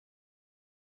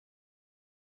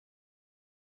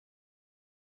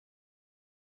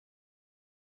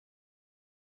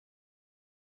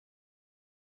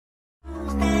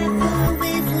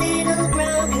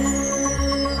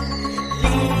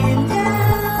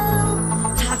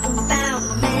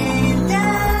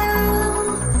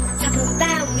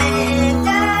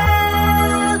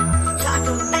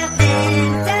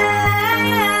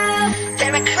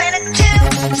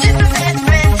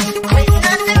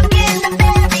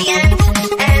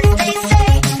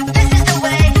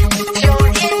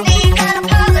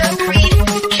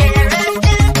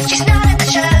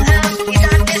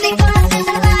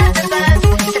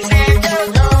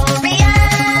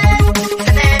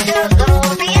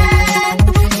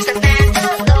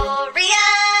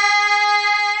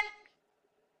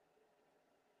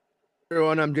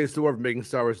I'm Jason Ward from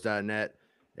MakingStarWars.net,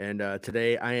 and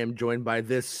today I am joined by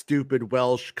this stupid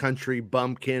Welsh country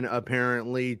bumpkin,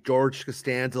 apparently, George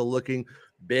Costanza-looking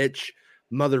bitch,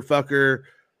 motherfucker,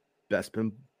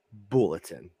 Bespin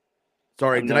Bulletin.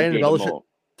 Sorry, I've did I never heard them embellish it? all.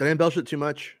 Did I embellish it too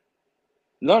much?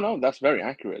 No, that's very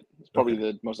accurate. It's probably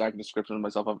Okay. the most accurate description of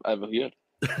myself I've ever heard.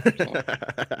 So,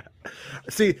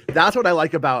 See, that's what I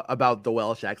like about the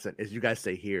Welsh accent is you guys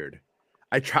say "heerd."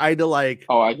 I tried to like,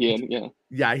 I hear, yeah,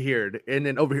 yeah, I heard, and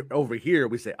then over here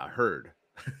we say "I heard,"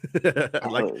 I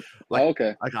like heard. like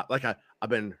Okay. I've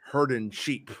been herding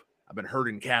sheep, I've been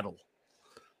herding cattle.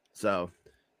 So,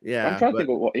 I'm yeah, trying to but think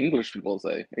of what English people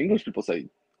say. English people say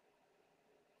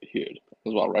heard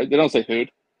as well, right? They don't say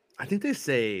heard. I think they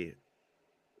say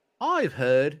I've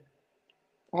heard.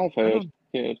 I've I heard, don't.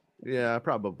 heard. Yeah,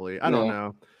 probably. I don't Yeah.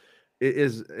 know.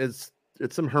 It's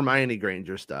some Hermione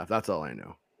Granger stuff. That's all I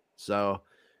know. So,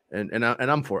 I'm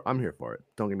here for it.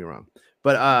 Don't get me wrong.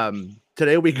 But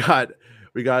today we got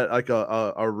like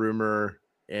a rumor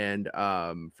and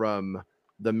from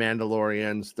the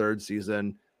Mandalorian's third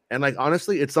season, and like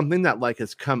honestly, it's something that like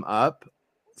has come up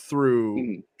through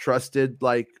Mhm. trusted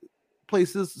like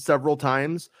places several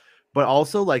times, but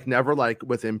also like never like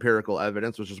with empirical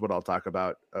evidence, which is what I'll talk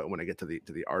about when I get to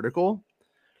the article.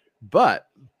 But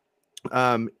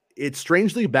it's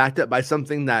strangely backed up by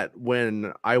something that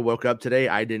when I woke up today,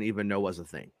 I didn't even know was a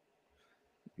thing.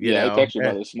 You Yeah, I know, texted you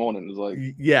about this morning. It was like,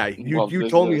 yeah, you well, you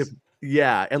this, told me, this.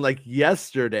 yeah, and like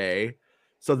yesterday.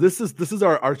 So this is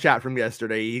our chat from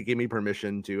yesterday. He gave me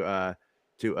permission to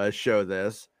show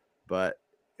this, but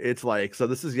it's like so.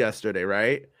 This is yesterday,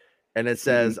 right? And it Mhm.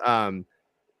 says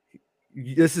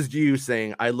this is you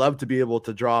saying, I love to be able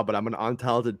to draw, but I'm an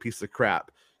untalented piece of crap.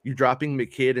 You dropping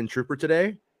McKidd and Trooper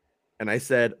today? And I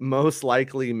said, most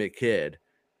likely McKidd.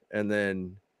 And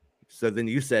then, so then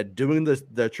you said, doing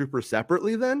the Trooper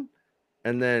separately then?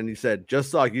 And then you said,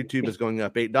 just saw YouTube is going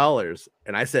up $8.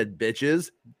 And I said, bitches,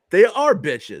 they are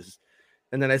bitches.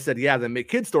 And then I said, yeah, the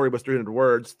McKidd story was 300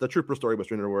 words. The Trooper story was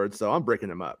 300 words. So I'm breaking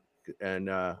them up. And,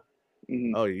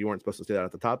 Mhm. oh, you weren't supposed to say that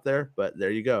at the top there, but there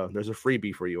you go. There's a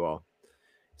freebie for you all.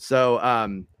 So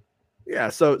yeah,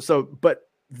 but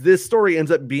this story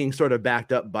ends up being sort of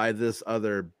backed up by this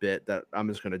other bit that I'm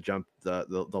just going to jump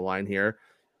the line here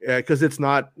because it's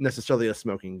not necessarily a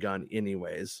smoking gun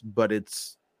anyways, but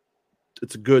it's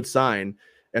a good sign.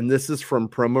 And this is from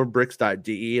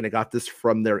promobricks.de, and I got this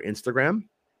from their Instagram.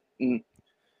 Mhm.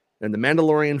 And the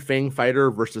Mandalorian Fang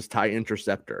Fighter versus TIE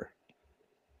Interceptor.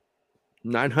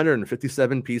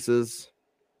 957 pieces,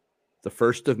 the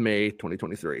 1st of May,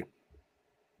 2023.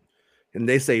 And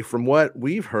they say, from what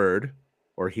we've heard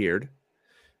or heard,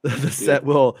 the set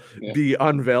will Yeah. be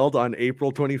unveiled on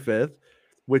April 25th,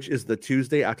 which is the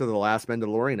Tuesday after the last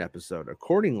Mandalorian episode.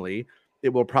 Accordingly, it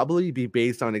will probably be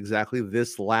based on exactly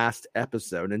this last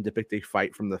episode and depict a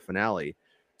fight from the finale.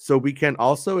 So we can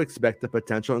also expect the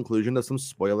potential inclusion of some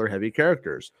spoiler-heavy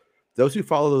characters. Those who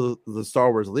follow the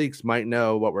Star Wars leaks might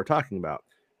know what we're talking about.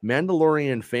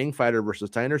 Mandalorian Fang Fighter versus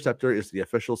TIE Interceptor is the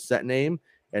official set name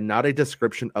and not a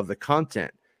description of the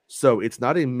content. So it's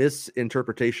not a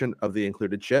misinterpretation of the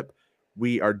included ship.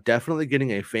 We are definitely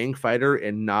getting a Fang Fighter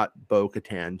and not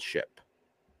Bo-Katan ship.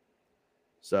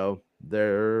 So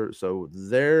there's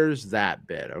that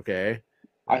bit, okay?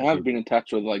 I have been in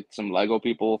touch with like some Lego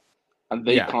people, and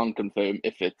they Yeah. can't confirm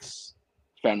if it's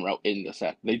Fenn in the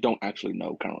set. They don't actually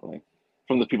know currently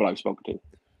from the people I've spoken to.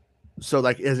 So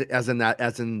like is it as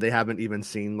in they haven't even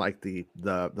seen like the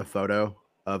photo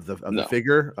of the No.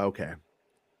 figure? Okay.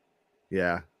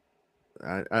 Yeah.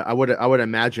 I would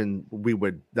imagine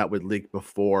that would leak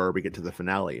before we get to the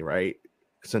finale, right?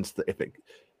 Since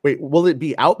will it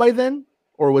be out by then,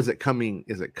 or was it coming?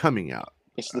 Is it coming out?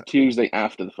 It's the Tuesday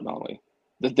after the finale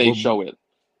that they Well, show it,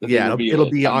 that they yeah, reveal it'll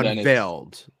it, be and then it's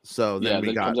unveiled. So then we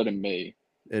then it got comes out in May,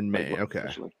 in like May. Okay,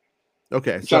 officially.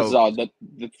 okay. Chances So are that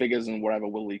the figures and whatever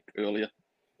will leak earlier.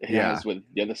 It yeah, has with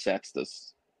the other sets.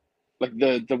 This like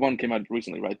the one came out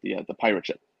recently, right? The pirate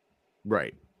ship.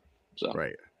 right, So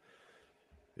right.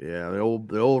 Yeah, the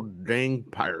old dang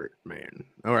pirate man.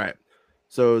 All right.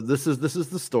 So this is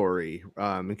the story.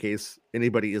 In case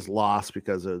anybody is lost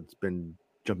because it's been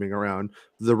jumping around.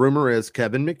 The rumor is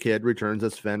Kevin McKidd returns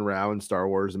as Fenn Rau in Star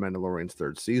Wars: The Mandalorian's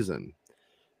third season.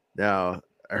 Now,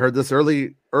 I heard this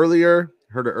earlier,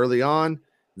 heard it early on,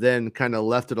 then kind of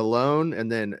left it alone,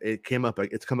 and then it's come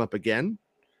up again.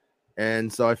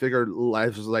 And so I figured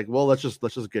life was like, well, let's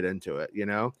just get into it, you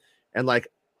know? And like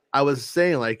I was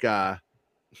saying, like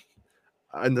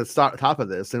on the top of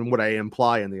this, and what I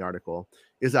imply in the article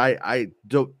is I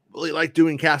don't really like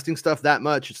doing casting stuff that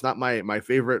much. It's not my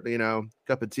favorite,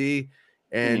 cup of tea.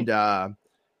 And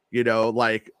You know,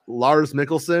 like Lars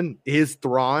Mikkelsen is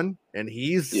Thrawn, and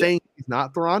he's saying he's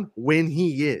not Thrawn when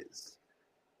he is.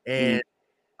 And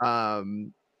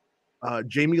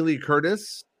Jamie Lee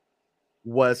Curtis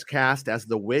was cast as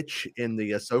the witch in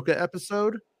the Ahsoka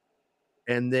episode,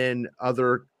 and then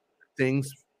other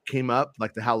things came up,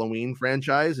 like the Halloween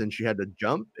franchise, and she had to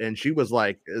jump, and she was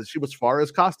far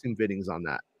as costume fittings on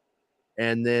that.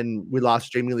 And then we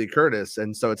lost Jamie Lee Curtis,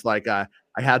 and so it's like I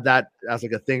had that as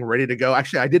like a thing ready to go.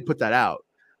 Actually, I did put that out,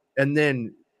 and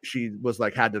then she was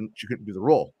like she couldn't do the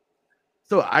role.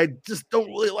 So I just don't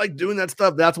really like doing that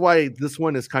stuff. That's why this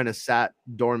one is kind of sat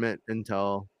dormant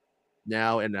until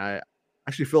now, and I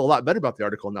actually feel a lot better about the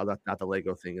article now that the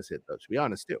Lego thing is hit, though, to be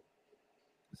honest, too.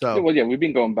 So well, yeah, we've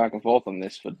been going back and forth on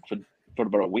this for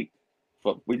about a week,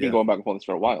 but we've been going back and forth on this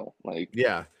for a while. Like,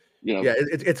 yeah, you know,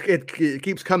 it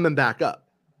keeps coming back up.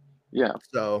 Yeah.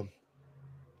 So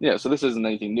this isn't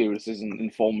anything new. This isn't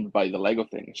informed by the Lego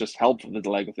thing. It's just helpful that the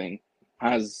Lego thing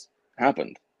has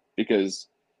happened because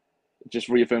it just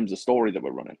reaffirms the story that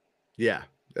we're running. Yeah.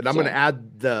 And I'm going to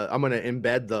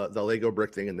embed the Lego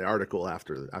brick thing in the article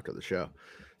after the show.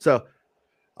 So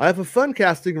I have a fun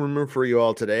casting rumor for you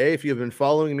all today. If you've been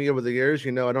following me over the years,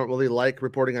 you know I don't really like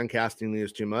reporting on casting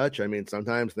news too much. I mean,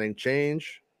 sometimes things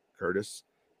change, Curtis.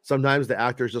 Sometimes the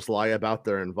actors just lie about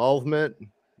their involvement,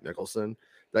 Nicholson.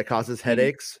 That causes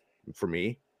headaches for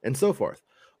me, and so forth.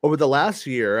 Over the last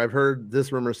year, I've heard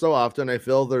this rumor so often, I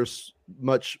feel there's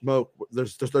much smoke.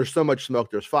 There's so much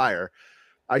smoke, there's fire.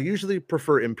 I usually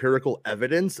prefer empirical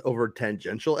evidence over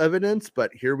tangential evidence,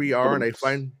 but here we are, and I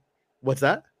find what's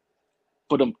that?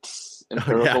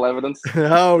 Empirical evidence.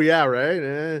 Oh yeah,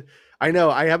 right. I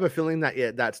know. I have a feeling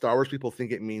that Star Wars people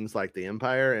think it means like the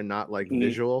Empire and not like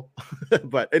visual.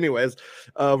 But anyways,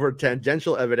 over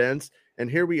tangential evidence,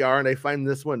 and here we are, and I find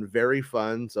this one very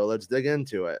fun. So let's dig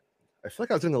into it. I feel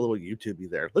like I was doing a little YouTube-y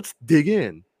there. Let's dig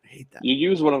in. I hate that. You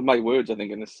use one of my words, I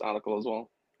think, in this article as well.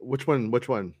 Which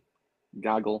one?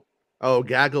 Gaggle. Oh,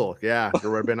 gaggle. Yeah,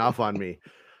 you're rubbing off on me.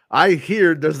 I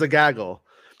hear there's the gaggle.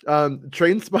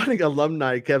 Trainspotting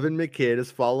alumni Kevin McKidd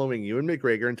is following Ewan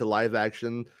McGregor into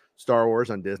live-action Star Wars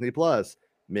on Disney Plus.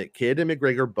 McKidd and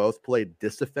McGregor both played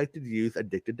disaffected youth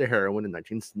addicted to heroin in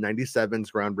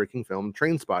 1997's groundbreaking film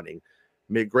Trainspotting.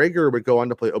 McGregor would go on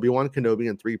to play Obi-Wan Kenobi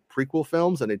in 3 prequel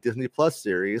films and a Disney Plus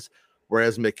series,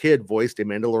 whereas McKidd voiced a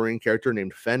Mandalorian character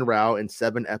named Fenn in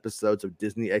 7 episodes of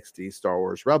Disney XD Star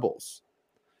Wars Rebels.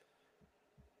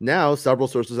 Now, several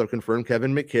sources have confirmed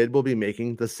Kevin McKidd will be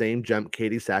making the same jump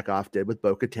Katie Sackhoff did with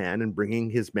Bo-Katan and bringing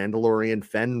his Mandalorian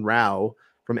Fenn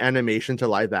from animation to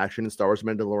live action in Star Wars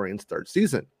Mandalorian's 3rd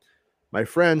season. My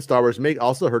friend, Star Wars Meg,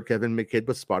 also heard Kevin McKidd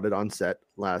was spotted on set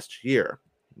last year.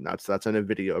 That's in a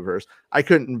video of hers. I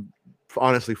couldn't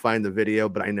honestly find the video,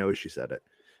 but I know she said it.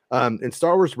 In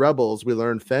Star Wars Rebels, we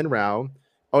learned Fenn Rau.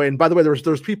 Oh, and by the way,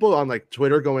 there's people on like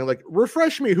Twitter going like,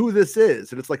 refresh me who this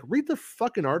is. And it's like, read the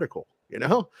fucking article, you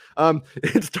know?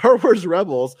 In Star Wars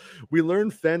Rebels, we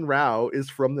learned Fenn Rau is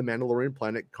from the Mandalorian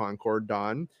planet Concord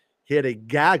Dawn. He had a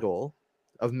gaggle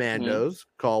of Mandos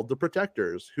called the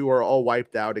Protectors, who are all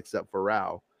wiped out except for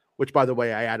Rau, which, by the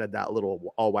way, I added that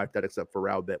little all wiped out except for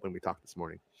Rau bit when we talked this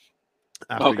morning.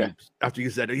 After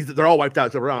you said it, they're all wiped out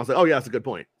except for Rau. I was like, oh, yeah, that's a good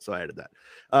point. So I added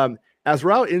that. As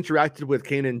Rau interacted with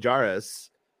Kanan Jarrus,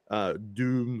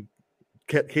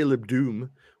 Caleb Doom,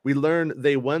 we learned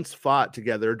they once fought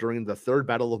together during the 3rd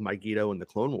Battle of Megiddo in the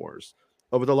Clone Wars.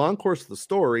 Over the long course of the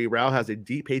story, Rau has a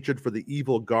deep hatred for the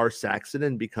evil Gar Saxon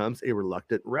and becomes a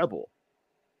reluctant rebel.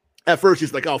 At first,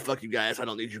 he's like, oh, fuck you guys. I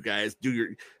don't need you guys.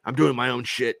 I'm doing my own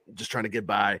shit, just trying to get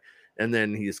by. And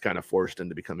then he's kind of forced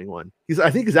into becoming one.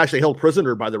 I think he's actually held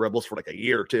prisoner by the rebels for like a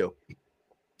year or two.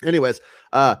 Anyways,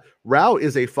 Rau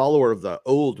is a follower of the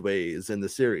old ways in the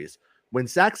series. When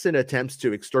Saxon attempts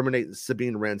to exterminate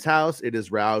Sabine Wren's house, it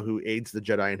is Rau who aids the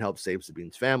Jedi and helps save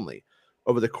Sabine's family.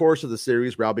 Over the course of the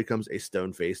series, Rau becomes a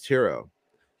stone-faced hero.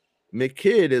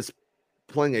 McKidd is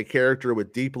playing a character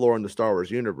with deep lore in the Star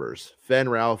Wars universe. Fenn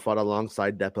Rau fought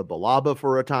alongside Depa Billaba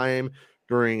for a time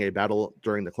during a battle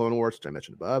during the Clone Wars, which I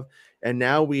mentioned above. And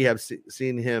now we have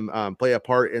seen him play a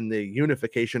part in the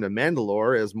unification of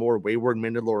Mandalore as more wayward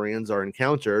Mandalorians are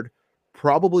encountered,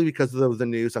 probably because of the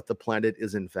news that the planet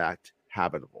is in fact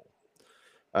habitable.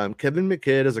 Kevin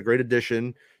McKidd is a great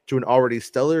addition to an already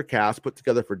stellar cast put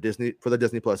together for the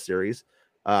Disney Plus series.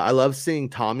 I love seeing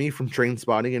Tommy from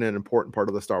Trainspotting in an important part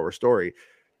of the Star Wars story.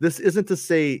 This isn't to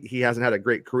say he hasn't had a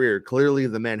great career. Clearly,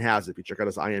 the man has, if you check out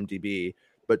his IMDb.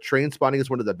 But Trainspotting is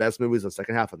one of the best movies of the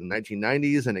second half of the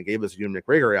 1990s, and it gave us Ewan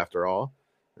McGregor after all.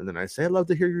 And then I say, I'd love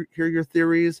to hear your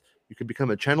theories. You can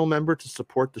become a channel member to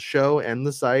support the show and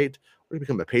the site, or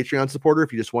become a Patreon supporter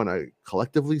if you just want to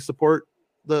collectively support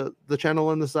the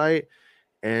channel and the site.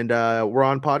 And we're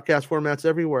on podcast formats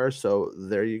everywhere, so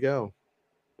there you go.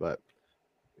 But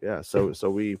yeah, so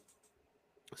we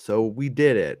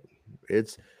did it.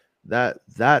 It's that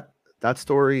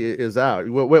story is out.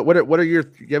 What are your?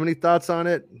 Do you have any thoughts on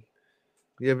it?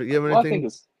 You have Well, I think anything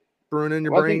it's brewing in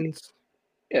your well, I think brains?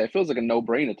 yeah, it feels like a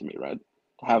no-brainer to me, right?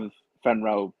 To have Fenn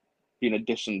be in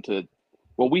addition to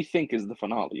what we think is the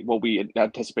finale, what we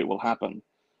anticipate will happen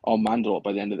on Mandalore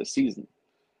by the end of the season.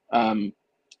 Like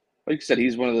you said,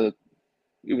 he's the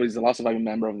last surviving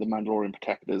member of the Mandalorian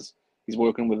Protectors. He's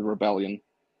working with the rebellion.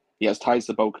 He has ties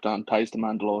to Bo-Katan, ties to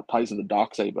Mandalore, ties to the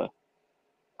Darksaber.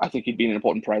 I think he'd be an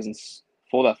important presence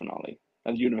for that finale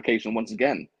and the unification once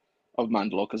again of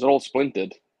Mandalore, because they're all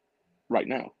splintered right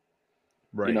now.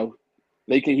 Right. You know,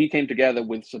 he came together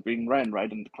with Sabine Wren,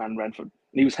 right, and Clan Renford, and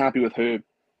he was happy with her,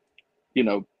 you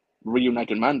know,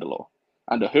 reunited Mandalore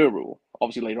under her rule.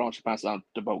 Obviously, later on, she passed on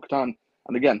to Bo-Katan,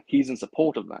 and again, he's in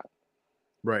support of that.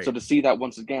 Right. So to see that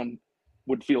once again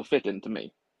would feel fitting to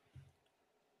me.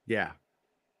 Yeah.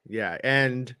 Yeah.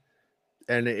 And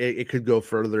it could go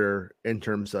further in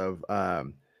terms of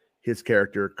his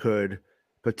character could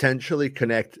potentially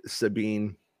connect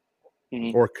Sabine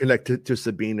or connect to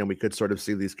Sabine, and we could sort of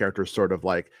see these characters sort of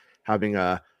like having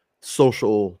a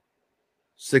social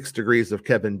 6 degrees of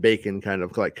Kevin Bacon kind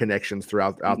of like connections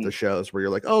throughout the shows, where you're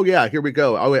like, oh yeah, here we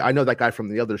go. Oh, I know that guy from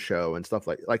the other show and stuff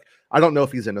like I don't know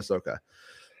if he's in Ahsoka.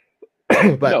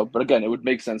 But no, but again, it would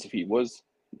make sense if he was,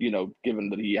 given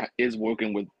that he is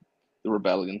working with the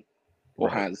rebellion, or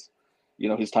has,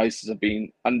 his ties to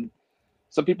Sabine. And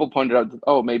some people pointed out that,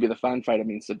 oh, maybe the fan fighter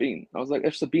means Sabine. I was like,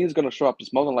 if Sabine's going to show up,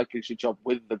 it's more than likely she'd show up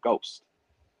with the Ghost,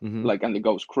 and the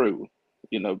Ghost crew.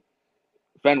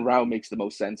 Fenn Rau makes the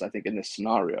most sense, I think, in this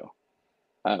scenario.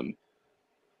 And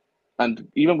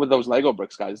even with those Lego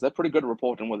bricks guys, they're pretty good at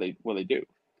reporting what they do.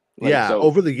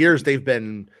 Over the years they've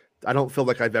been. I don't feel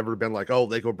like I've ever been like, oh,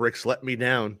 Lego bricks let me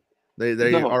down.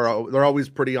 They're always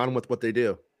pretty on with what they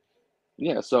do.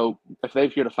 Yeah, so if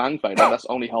they've heard a fan fighter, that's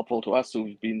only helpful to us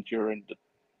who've been during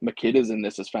McKidd is in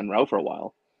this as Fenn Rau for a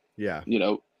while. Yeah.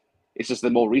 It's just the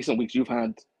more recent weeks you've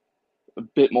had a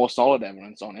bit more solid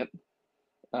evidence on it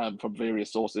from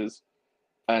various sources.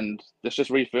 And this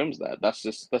just reaffirms that.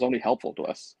 That's only helpful to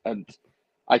us. And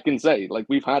I can say, like,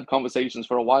 we've had conversations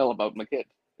for a while about McKidd.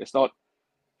 It's not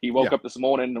he woke up this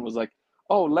morning and was like,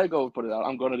 oh, Lego put it out,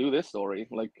 I'm going to do this story.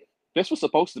 Like, this was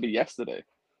supposed to be yesterday.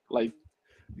 Like,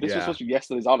 this was supposed to be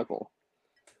yesterday's article.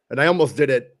 And I almost did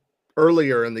it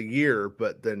earlier in the year,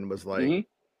 but then was like,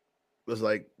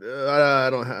 I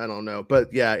don't know.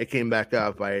 But yeah, it came back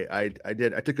up. I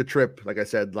took a trip, like I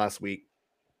said, last week.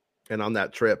 And on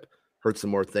that trip, heard some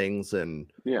more things.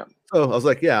 And so I was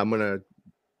like, yeah, I'm gonna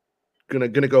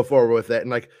go forward with it.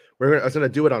 And like, I was gonna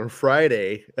do it on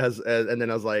Friday and then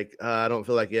I was like, I don't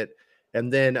feel like it.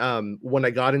 And then when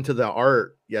I got into the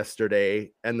art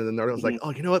yesterday, and then I was like,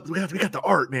 oh, you know what? We got the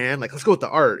art, man. Like, let's go with the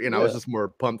art. I was just more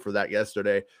pumped for that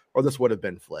yesterday, or this would have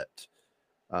been flipped.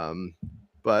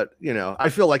 But I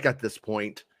feel like at this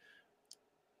point,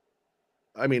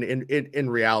 I mean, in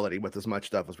reality, with as much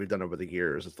stuff as we've done over the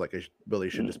years, it's like I really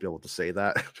should just be able to say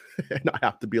that and not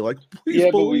have to be like, please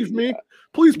believe me.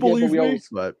 Please believe me.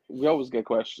 But we always get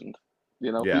questioned.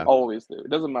 We always do. It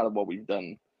doesn't matter what we've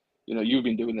done. You've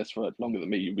been doing this for longer than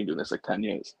me. You've been doing this like 10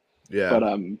 years. Yeah.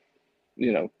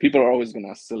 But people are always going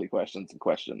to ask silly questions and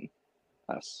question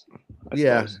us.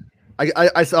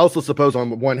 I also suppose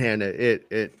on one hand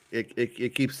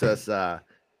it keeps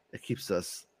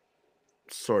us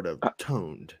sort of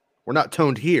toned. We're not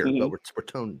toned here, but we're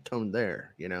toned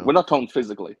there. We're not toned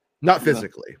physically. Not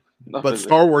physically, but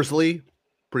Star Warsly,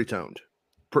 pretty toned,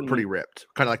 pretty ripped.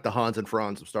 Kind of like the Hans and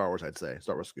Franz of Star Wars, I'd say.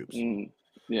 Star Wars scoops.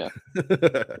 Yeah.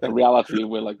 In reality,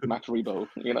 we're like Max Rebo,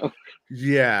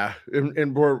 Yeah,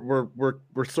 and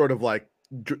we're sort of like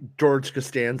George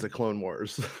Costanza Clone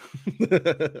Wars.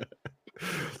 I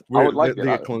would like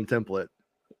the clone template.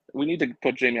 We need to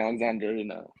put Jamie Alexander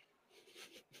in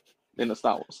a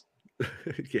Star Wars.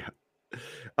 Yeah.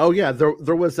 Oh yeah,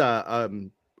 there was a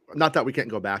not that we can't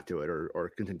go back to it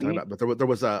or continue talking about, but there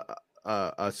was a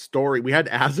story. We had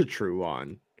Azzatru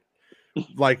on.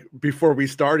 Like before we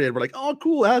started, we're like, oh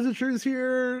cool, Azzatru's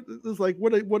here. It's like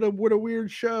what a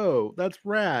weird show. That's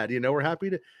rad. We're happy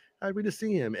to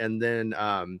see him. And then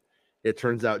it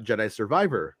turns out Jedi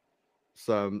Survivor.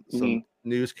 Some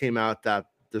news came out that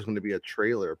there's going to be a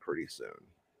trailer pretty soon.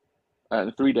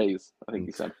 In 3 days, I think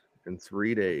he said. In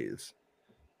 3 days.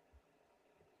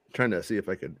 I'm trying to see if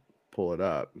I could pull it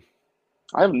up.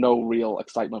 I have no real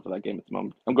excitement for that game at the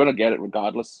moment. I'm going to get it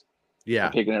regardless. Yeah.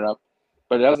 I'm picking it up.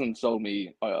 but it hasn't sold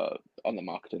me on the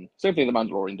marketing. Same thing the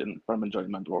Mandalorian didn't, but I'm enjoying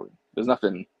Mandalorian. There's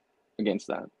nothing against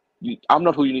that. I'm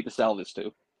not who you need to sell this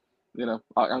to. You know,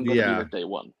 I'm going to be Yeah. there day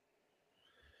one.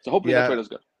 So hopefully that Yeah. trailer's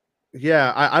good.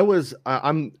 Yeah.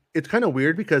 I'm, it's kind of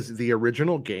weird because the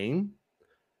original game,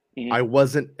 Mhm. I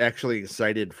wasn't actually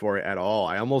excited for it at all.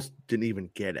 I almost didn't even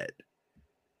get it.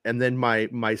 And then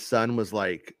my son was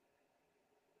like,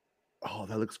 "Oh,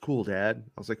 that looks cool, Dad."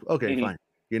 I was like, "Okay, Mhm. fine."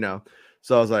 You know.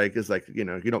 So I was like, it's like, you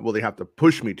don't really have to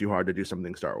push me too hard to do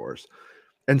something Star Wars.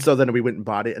 And so then we went and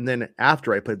bought it. And then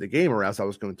after I played the game, or as I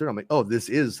was going through, I'm like, oh, this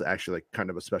is actually like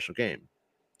kind of a special game,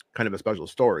 kind of a special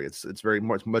story. It's very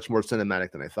much more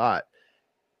cinematic than I thought.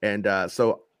 And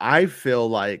so I feel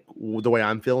like the way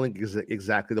I'm feeling is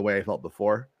exactly the way I felt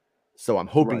before. So I'm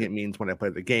hoping Right. it means when I play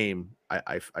the game,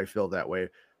 I feel that way.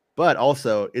 But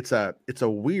also, it's a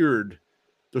weird.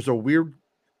 There's a weird.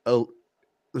 Uh,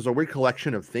 there's a weird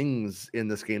collection of things in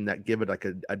this game that give it like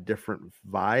a different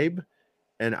vibe,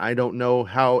 and I don't know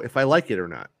how if I like it or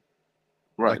not.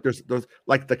 Right. Like there's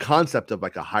like the concept of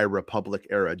like a High Republic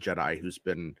era Jedi who's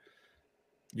been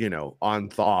on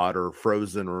thawed or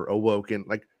frozen or awoken,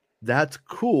 like that's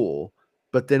cool.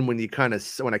 But then when I kind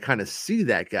of see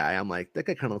that guy, I'm like, that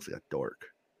guy kind of looks like a dork.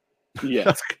 Yeah.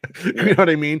 That's, you Yeah. know what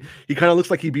I mean? He kind of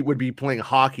looks like would be playing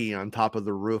hockey on top of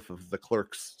the roof of the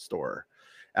clerk's store,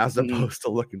 as Mhm. opposed to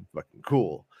looking fucking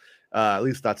cool. At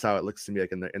least that's how it looks to me,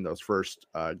 like in those first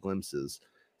glimpses.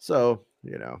 So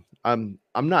I'm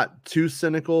not too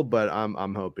cynical, but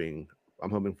I'm hoping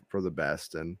for the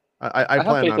best, and I I have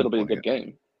plan faith on it'll be a playing good it.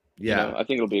 game. You know, Yeah. I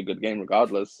think it'll be a good game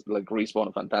regardless. Like Respawn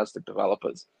are fantastic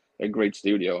developers, a great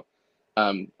studio.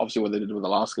 Obviously what they did with the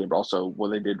last game, but also what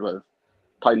they did with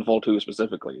Titanfall 2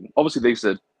 specifically. Obviously they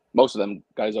said most of them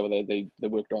guys over there they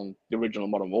worked on the original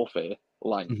Modern Warfare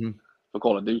line Hmm. for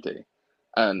Call of Duty.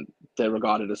 And they're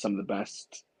regarded as some of the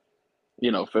best,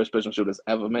 first person shooters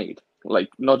ever made. Like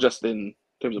not just in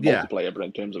terms of Yeah. multiplayer, but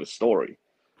in terms of a story.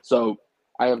 So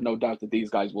I have no doubt that these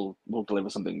guys will deliver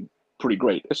something pretty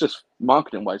great. It's just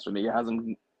marketing wise for me, it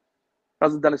hasn't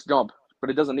done its job,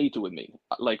 but it doesn't need to with me.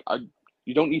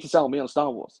 You don't need to sell me on Star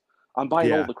Wars. I'm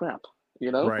buying all Yeah. the crap,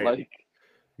 Right. like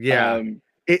Yeah. um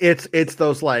It's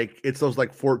those like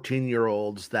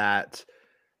 14-year-olds that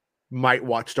might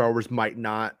watch Star Wars, might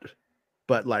not,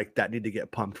 but like that need to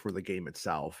get pumped for the game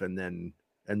itself, and then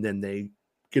they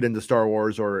get into Star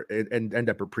Wars and end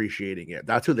up appreciating it.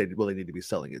 That's who they really need to be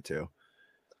selling it to,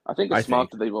 I think I it's smart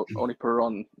think. that they've only put it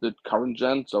on the current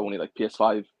gen, so only like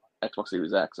PS5, Xbox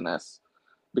Series X and S,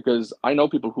 because I know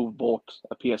people who've bought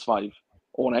a PS5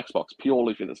 or an Xbox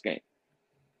purely for this game.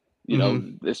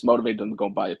 Hmm. This motivated them to go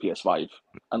and buy a PS5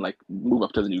 and like move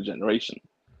up to the new generation.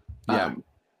 Yeah. Um,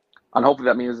 and hopefully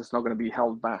that means it's not going to be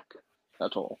held back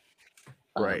at all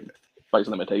Right. by its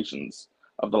limitations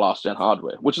of the last gen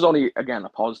hardware, which is only again a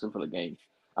positive for the game.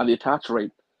 And the attach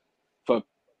rate for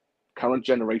current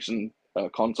generation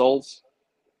consoles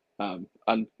and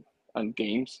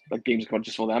games, like games come out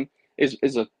just for them, is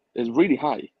really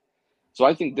high. So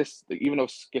I think this, even though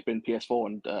skipping PS4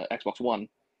 and Xbox One,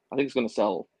 I think it's going to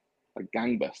sell like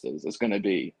gangbusters. It's going to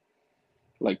be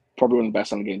like probably one of the best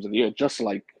selling games of the year, just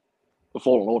like the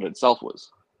Fallen Order itself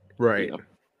was. You Right. know,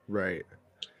 Right.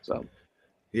 so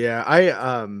Yeah.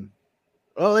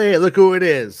 Oh, hey, look who it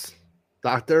is.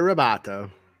 Dr. Roboto.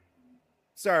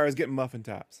 Sorry, I was getting muffin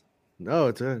tops. No,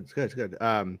 it's good. It's good. It's good.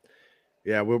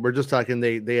 Yeah, we're just talking.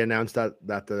 They announced that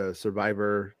the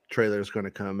Survivor trailer is going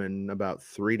to come in about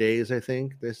 3 days. I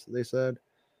think they said.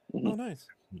 Oh, mhm. nice.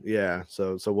 Yeah,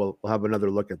 so we'll have another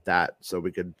look at that, so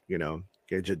we could gauge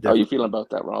it How are you different. feeling about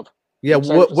that, Rob? Yeah, You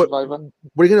excited what for what Survivor?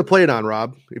 what are you going to play it on,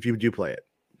 Rob? If you do play it.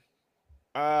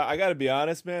 I gotta be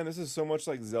honest, man. This is so much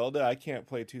like Zelda. I can't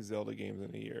play 2 Zelda games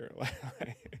in a year.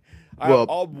 Well,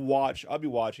 I'll watch. I'll be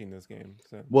watching this game.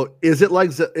 So is it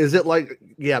like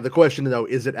yeah? The question though,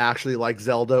 is it actually like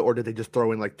Zelda, or did they just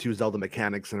throw in like two Zelda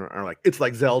mechanics and are like it's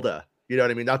like Zelda? You know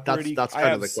what I mean? That's pretty. that's I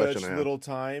kind of have the question such I have. little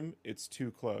time. It's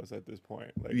too close at this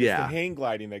point. Like it's the Yeah, hang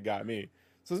gliding that got me.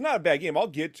 So it's not a bad game. I'll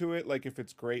get to it like if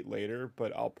it's great later,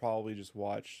 but I'll probably just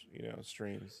watch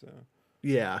streams. So.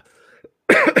 yeah,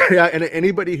 yeah. And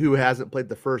anybody who hasn't played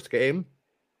the first game,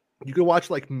 you can watch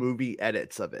like movie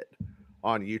edits of it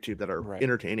on YouTube that are Right.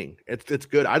 entertaining. It's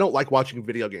good. I don't like watching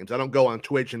video games. I don't go on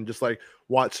Twitch and just like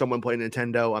watch someone play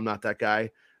Nintendo. I'm not that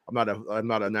guy. I'm not a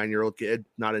 9-year-old kid.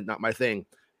 Not my thing.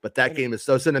 But that And it, game is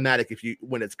so cinematic. If you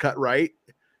when it's cut right,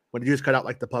 when you just cut out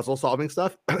like the puzzle solving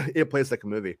stuff, it plays like a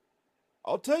movie.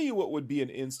 I'll tell you what would be an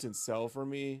instant sell for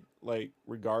me, like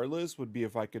regardless, would be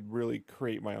if I could really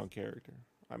create my own character.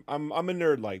 I'm a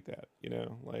nerd like that, you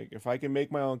know. Like if I can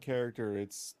make my own character,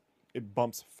 it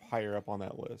bumps higher up on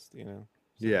that list, you know.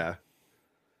 So, Yeah.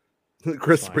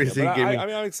 Chris fine, yeah. Springsteen But gave me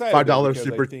I'm excited $5 because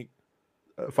super I think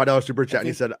 $5 super chat, and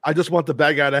he said, "I just want the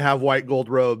bad guy to have white gold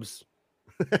robes."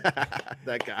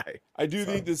 That guy. I do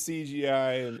think the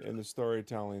CGI and the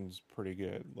storytelling is pretty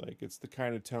good. Like it's the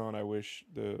kind of tone I wish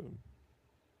the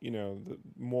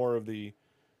more of the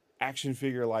action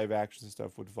figure live action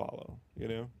stuff would follow.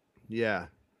 Yeah. Yeah.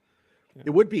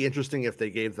 It would be interesting if they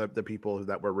gave the people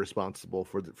that were responsible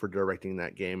for directing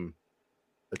that game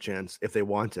a chance, if they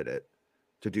wanted it,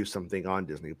 to do something on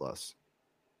Disney Plus,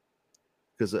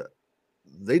 because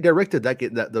they directed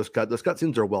those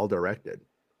cutscenes are well directed.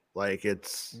 Like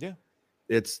it's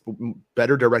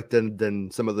better directed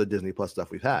than some of the Disney Plus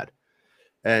stuff we've had,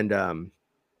 and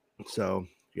so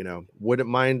wouldn't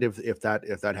mind if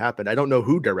that happened. I don't know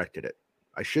who directed it.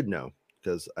 I should know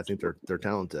because I think they're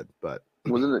talented, but.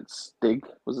 Wasn't it Stig?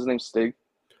 Was his name Stig?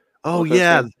 Oh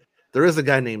yeah, there is a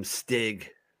guy named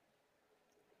Stig.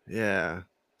 Yeah,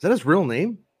 is that his real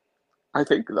name? I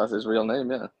think that's his real name.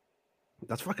 Yeah,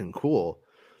 that's fucking cool.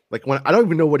 Like when I don't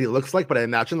even know what he looks like, but I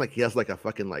imagine like he has like a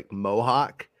fucking like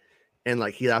mohawk, and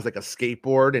like he has like a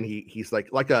skateboard, and he's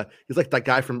like that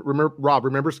guy from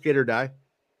remember Skate or Die?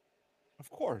 Of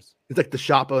course. He's like the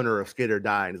shop owner of Skate or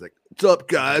Die, and he's like, "What's up,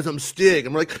 guys? I'm Stig."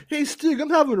 I'm like, "Hey, Stig,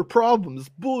 I'm having a problem. This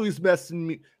bully's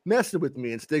messing with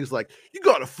me." And Stig's like, "You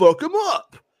gotta fuck him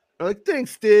up." I'm like,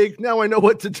 "Thanks, Stig. Now I know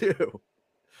what to do."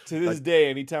 To this day,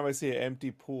 anytime I see an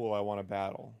empty pool, I want to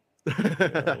battle.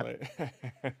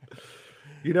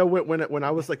 When I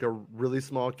was like a really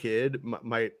small kid,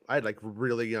 I had like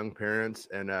really young parents,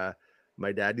 and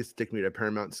my dad used to take me to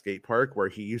Paramount Skate Park,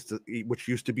 which used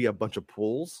to be a bunch of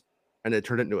pools, and it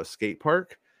turned into a skate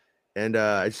park. And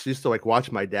I just used to like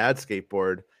watch my dad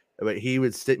skateboard, but he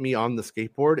would sit me on the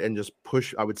skateboard and just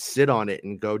push. I would sit on it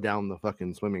and go down the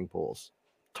fucking swimming pools.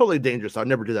 Totally dangerous. I'd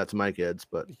never do that to my kids,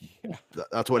 but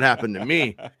that's what happened to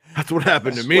me. That's what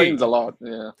happened to me. Explains a lot.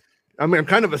 Yeah. I mean, I'm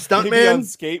kind of a stuntman.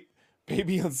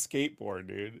 Baby on skateboard,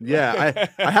 dude. Yeah,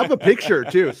 I have a picture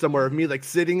too somewhere of me like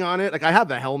sitting on it. Like I have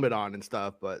the helmet on and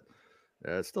stuff, but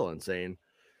it's still insane.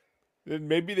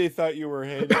 Maybe they thought you were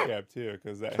handicapped too,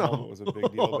 because that helmet was a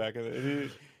big deal back in the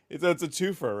day. It's a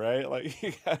twofer, right? Like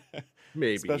you got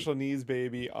maybe special needs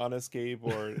baby on a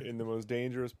skateboard in the most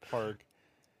dangerous park.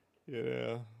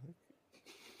 I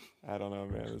don't know,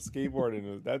 man. The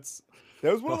skateboarding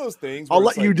that was one of those things. I'll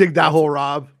let you dig that hole,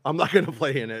 Rob. I'm not gonna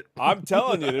play in it. I'm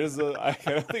telling you, I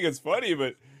don't think it's funny,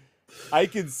 but I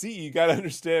can see. You gotta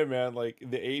understand, man. Like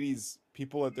in the '80s,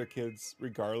 people let their kids,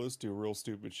 regardless, do real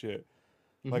stupid shit.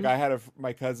 Like I had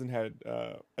my cousin had.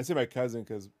 I say my cousin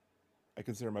because I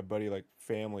consider my buddy like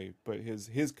family, but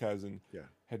his cousin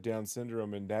had Down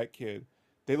syndrome, and that kid,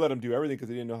 they let him do everything because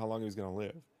they didn't know how long he was gonna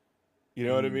live. You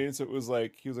know what I mean? So it was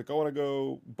like, he was like, "I want to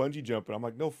go bungee jumping." I'm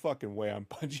like, "No fucking way I'm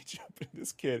bungee jumping."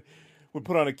 This kid would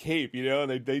put on a cape, and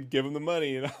they'd give him the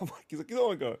money. And I'm like, he's like, "You don't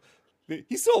want to go."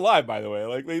 He's still alive, by the way.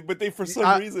 Like, but they, for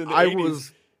some reason, I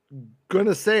was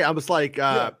gonna say, I was like,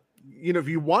 if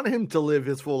you want him to live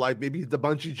his full life, maybe the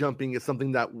bungee jumping is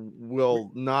something that will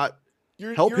not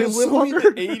help him live longer.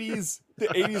 The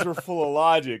 80s were full of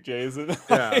logic, Jason.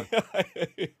 Yeah.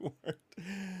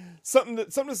 Something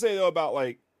to say though about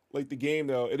like the game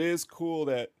though. It is cool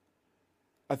that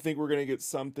I think we're gonna get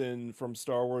something from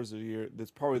Star Wars this year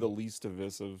that's probably the least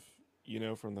divisive,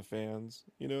 from the fans.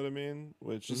 You know what I mean?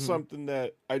 Which is something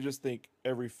that I just think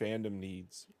every fandom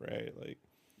needs, right? Like,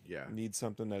 needs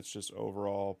something that's just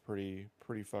overall pretty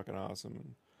fucking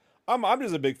awesome. And I'm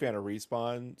just a big fan of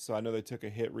Respawn, so I know they took a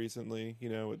hit recently,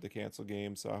 with the cancel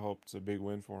game. So I hope it's a big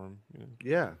win for them.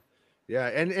 Yeah,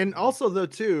 and also though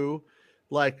too,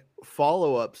 like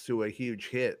follow-ups to a huge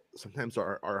hit sometimes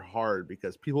are hard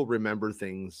because people remember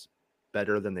things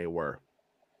better than they were.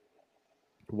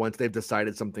 Once they've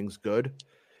decided something's good,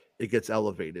 it gets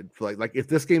elevated. Like if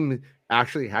this game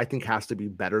actually, I think, has to be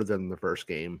better than the first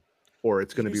game, or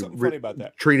it's going to be funny about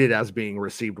that. Treated as being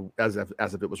received as if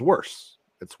it was worse.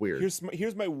 It's weird.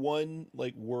 Here's my one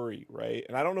like worry, right?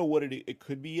 And I don't know what it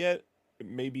could be yet.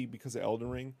 Maybe because of Elden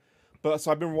Ring, but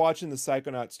so I've been watching the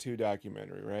Psychonauts 2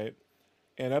 documentary, right?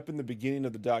 And up in the beginning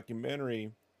of the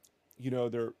documentary,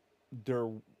 they're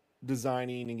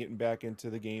designing and getting back into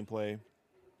the gameplay.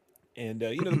 And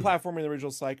the platforming in the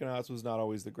original Psychonauts was not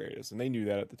always the greatest, and they knew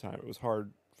that at the time. It was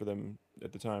hard for them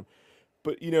at the time.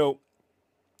 But Tim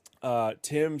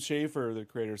Schafer, the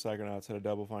creator of Psychonauts, had a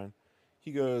Double Fine.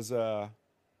 He goes, "Yeah,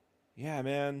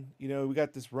 man, we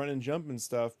got this run and jump and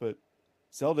stuff, but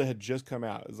Zelda had just come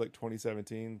out. It was like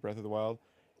 2017, Breath of the Wild.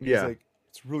 He's like,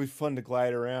 it's really fun to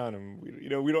glide around, and we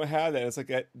don't have that. And it's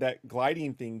like that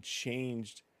gliding thing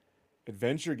changed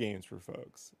adventure games for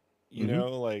folks.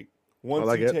 Like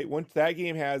Once that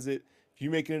game has it, if you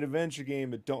make an adventure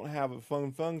game that don't have a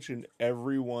fun function,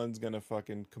 everyone's gonna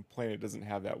fucking complain it doesn't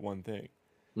have that one thing.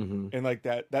 Mm-hmm. And like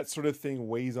that sort of thing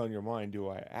weighs on your mind. Do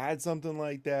I add something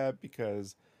like that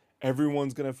because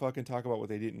everyone's gonna fucking talk about what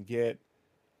they didn't get?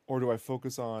 Or do I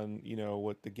focus on,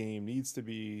 what the game needs to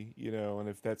be, and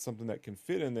if that's something that can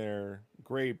fit in there,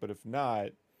 great. But if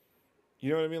not, you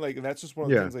know what I mean? Like, that's just one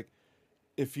of the things, like,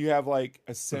 if you have, like,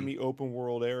 a semi-open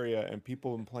world area and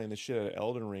people have been playing the shit out of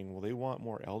Elden Ring, will they want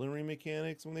more Elden Ring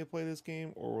mechanics when they play this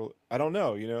game? Or I don't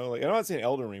know, Like, I'm not saying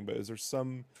Elden Ring, but is there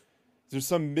some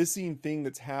missing thing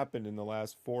that's happened in the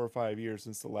last 4 or 5 years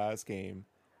since the last game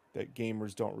that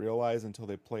gamers don't realize until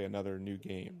they play another new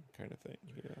game kind of thing?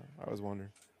 I was wondering.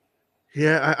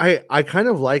 Yeah, I kind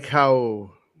of like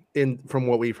how from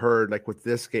what we've heard, like with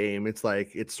this game, it's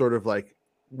sort of like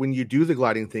when you do the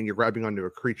gliding thing, you're grabbing onto a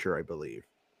creature, I believe.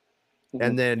 Mm-hmm.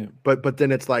 And then but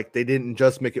then it's like they didn't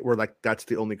just make it where like that's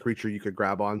the only creature you could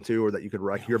grab onto or that you could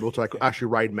you're able to like actually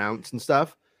ride mounts and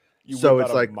stuff. So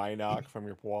it's like Minoc from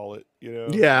your wallet,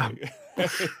 Yeah.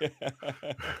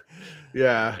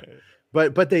 Yeah.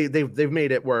 But they've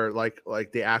made it where like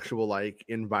the actual like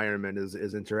environment is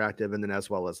interactive, and then as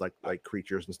well as like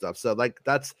creatures and stuff. So like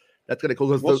that's kind of cool.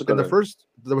 Because in the first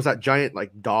there was that giant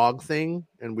like dog thing,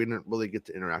 and we didn't really get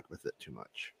to interact with it too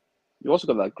much. You also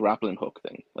got that grappling hook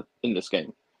thing in this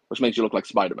game, which makes you look like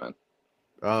Spider-Man.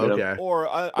 Oh, okay. Or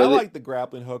I like the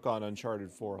grappling hook on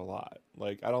Uncharted 4 a lot.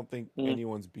 Like I don't think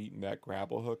anyone's beaten that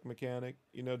grapple hook mechanic.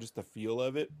 Just the feel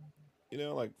of it.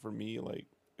 Like for me, like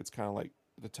it's kind of like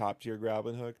the top tier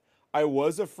grappling hook. I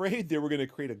was afraid they were going to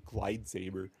create a glide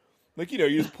saber. Like, you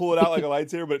just pull it out like a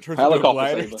lightsaber, but it turns into a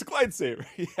glider. It's a glide saber.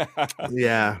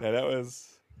 Yeah. That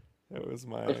was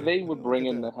my... If they would bring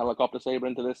in the helicopter saber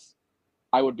into this,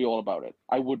 I would be all about it.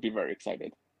 I would be very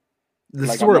excited.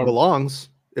 This is where it belongs.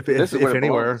 If anywhere.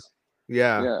 Belongs.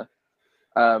 Yeah.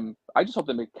 I just hope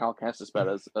they make Cal Kestis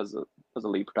better as a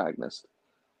lead protagonist.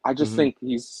 I just think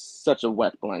he's such a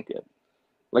wet blanket.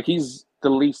 Like, he's the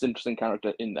least interesting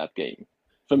character in that game,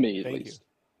 for me at least.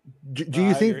 Do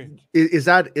you think is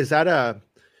that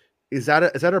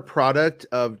a product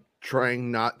of trying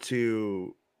not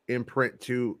to imprint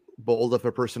too bold of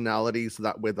a personality, so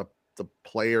that way the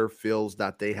player feels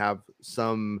that they have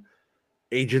some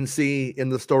agency in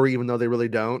the story, even though they really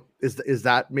don't? Is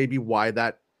that maybe why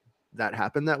that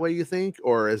happened that way, you think,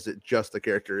 or is it just the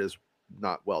character is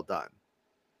not well done?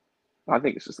 I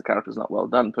think it's just the character's not well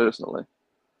done, personally.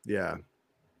 Yeah,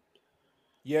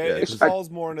 it falls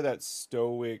more into that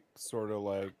stoic sort of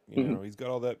like, he's got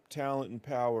all that talent and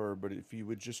power, but if he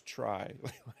would just try,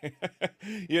 and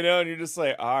you're just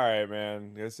like, all right,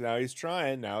 man, guess now he's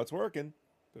trying, now it's working,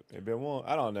 but maybe it won't.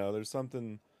 I don't know. There's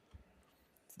something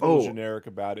a little generic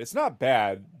about it. It's not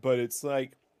bad, but it's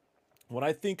like when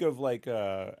I think of like,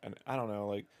 and I don't know,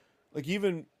 like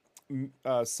even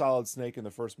Solid Snake in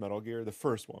the first Metal Gear, the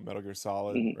first one, Metal Gear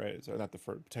Solid, right? So not the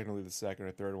first, technically the second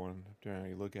or third one, depending on how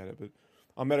you look at it, but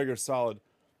on Metal Gear Solid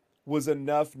was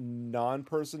enough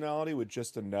non-personality with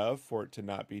just enough for it to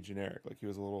not be generic. Like he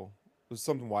was there's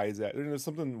something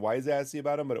wise-assy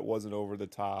about him, but it wasn't over the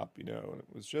top, and it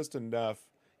was just enough.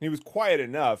 And he was quiet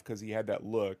enough because he had that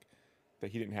look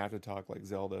that he didn't have to talk like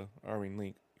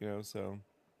Link, so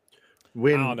I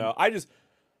don't know.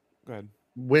 Go ahead.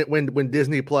 When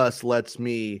Disney Plus lets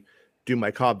me do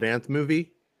my Cobb Vanth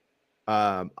movie,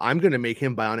 I'm going to make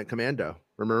him Bionic Commando.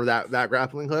 Remember that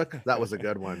grappling hook? That was a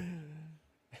good one.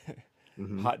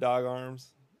 Hot dog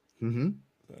arms. Mm-hmm.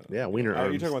 So, yeah, wiener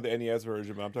arms. You're talking about the NES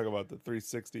version, but I'm talking about the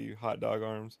 360 hot dog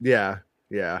arms. Yeah.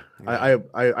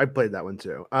 I played that one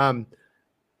too.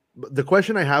 The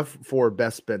question I have for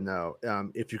Bespin, though,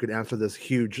 if you could answer this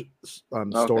huge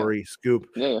story scoop,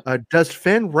 does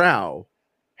Fenn Rau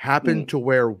happen to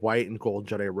wear white and gold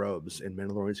Jedi robes in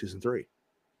Mandalorian Season 3?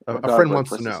 A friend wants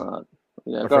to know.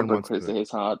 Yeah, God break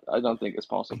his heart. I don't think it's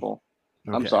possible.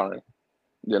 Okay. I'm sorry.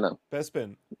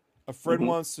 Bespin, a friend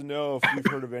wants to know if you've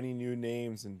heard of any new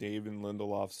names in David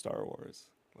Lindelof Star Wars.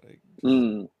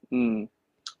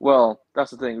 Well,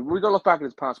 that's the thing. We gotta look back at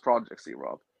his past projects,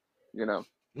 Rob.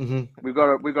 We've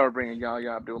got to bring in Yahya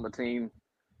Abdul-Mateen.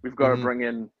 We've got to bring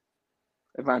in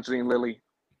Evangeline Lilly,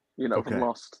 from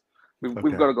Lost. We've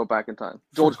got to go back in time.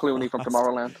 George Clooney from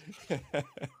Tomorrowland.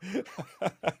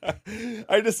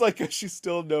 I just like that she's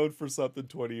still known for something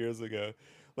 20 years ago.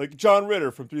 Like John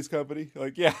Ritter from Three's Company.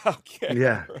 Like, yeah, okay.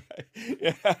 Yeah. Right.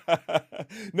 Yeah.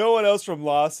 No one else from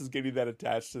Lost is getting that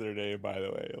attached to their name, by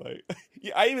the way. Like,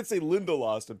 yeah, I even say Linda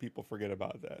Lost and people forget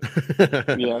about that.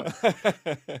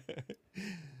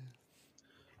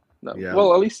 No. Yeah.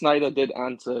 Well, at least Snyder did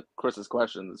answer Chris's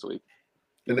question this week.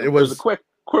 And it was a quick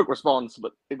quick response,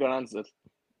 but it got answered.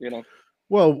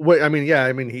 Well,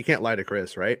 he can't lie to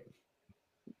Chris, right?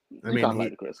 You can't lie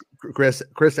to Chris.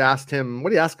 Chris asked him,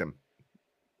 what did he ask him?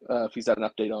 If he's had an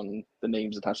update on the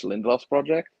names attached to Lindelof's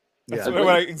project. That's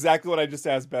exactly what I just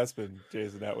asked Bespin,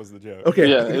 Jason. That was the joke. Okay.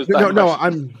 Yeah,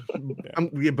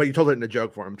 but you told it in a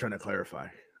joke for him. I'm trying to clarify.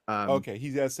 Okay,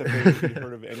 he asked if he'd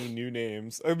heard of any new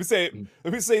names. Let me say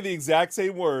the exact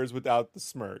same words without the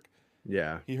smirk.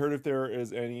 Yeah. He heard if there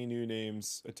is any new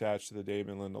names attached to the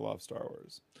Damon Lindelof Star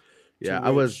Wars. Yeah,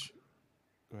 Go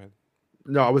ahead.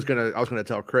 No, I was gonna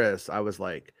tell Chris. I was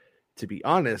like, to be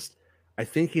honest, I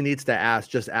think he needs to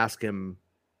ask him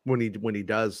when he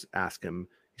does ask him.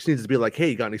 He just needs to be like, hey,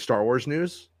 you got any Star Wars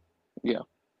news? Yeah.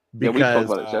 Because, we talked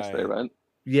about it yesterday, right?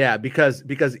 Yeah, because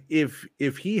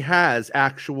if he has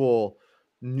actual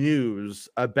news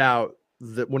about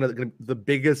one of the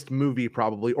biggest movie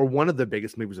probably, or one of the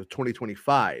biggest movies of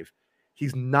 2025,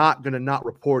 he's not gonna not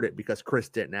report it because Chris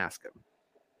didn't ask him.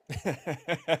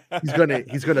 He's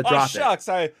gonna drop shucks,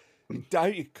 it.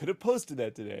 I could have posted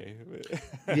that today.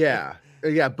 yeah,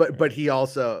 but he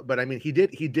also, but I mean, he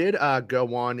did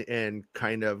go on and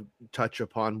kind of touch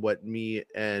upon what me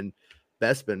and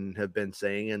Bespin have been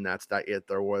saying, and that's that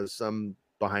there was some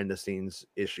behind the scenes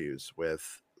issues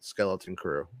with Skeleton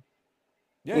Crew.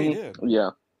 Yeah, he did. Yeah,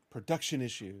 production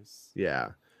issues. Yeah.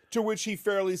 To which he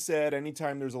fairly said,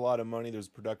 anytime there's a lot of money, there's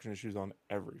production issues on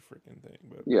every freaking thing.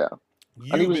 But yeah,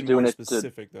 you've been doing more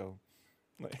specific though.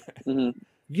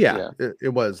 Yeah,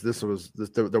 it was. This goes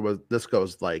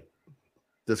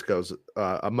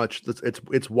a much.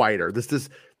 It's wider. This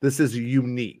is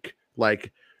unique.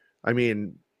 Like, I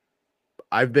mean,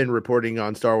 I've been reporting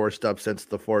on Star Wars stuff since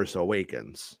The Force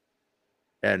Awakens,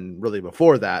 and really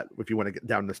before that, if you want to get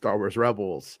down to Star Wars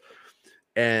Rebels,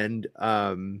 and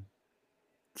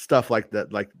stuff like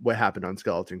that, like what happened on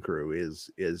Skeleton Crew is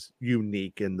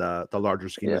unique in the larger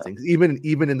scheme of things.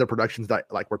 Even in the productions that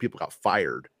like where people got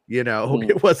fired,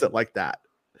 it wasn't like that.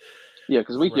 Yeah,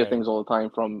 because we hear things all the time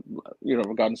from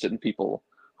regarding certain people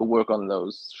who work on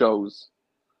those shows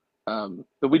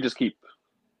that we just keep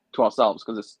to ourselves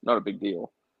because it's not a big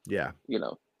deal. Yeah,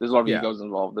 there's a lot of egos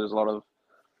involved. There's a lot of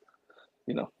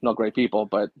not great people.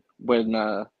 But when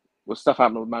stuff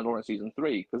happened with Mandalorian season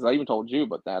 3, because I even told you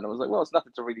about that, and I was like, well, it's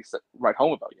nothing to really write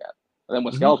home about yet. And then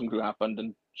when Skeleton Crew happened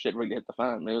and shit really hit the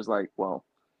fan, it was like, well,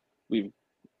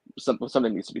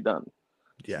 something needs to be done.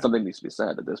 Yeah, something needs to be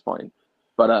said at this point.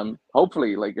 But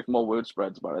hopefully, like, if more word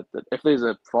spreads about it, that if there's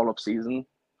a follow-up season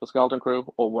for Skeleton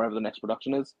Crew or whatever the next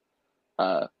production is,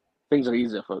 things are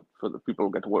easier for the people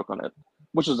who get to work on it,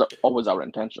 which is always our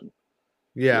intention.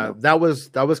 Yeah, that was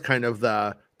kind of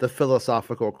the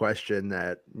philosophical question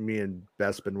that me and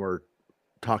Bespin were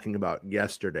talking about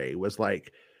yesterday. Was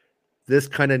like, this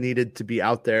kind of needed to be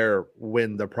out there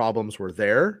when the problems were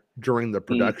there during the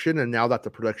production, and now that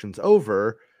the production's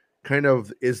over, kind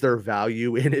of, is there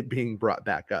value in it being brought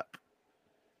back up?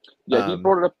 Yeah, he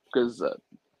brought it up because I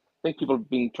think people have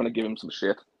been trying to give him some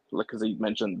shit, like, because he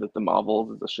mentioned that the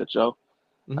Marvels is a shit show,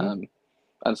 and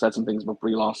said some things about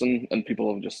Brie Larson, and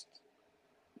people have just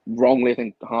wrongly, I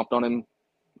think, harped on him,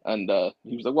 and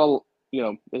he was like, well,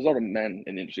 there's a lot of men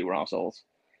in the industry who are assholes,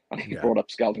 and he brought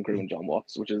up Skeleton Crew and John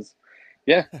Watts, which is,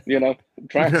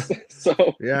 tracks. So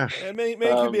yeah, and men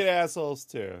can be assholes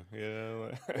too,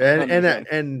 and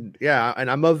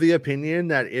I'm of the opinion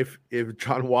that if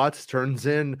John Watts turns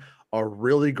in a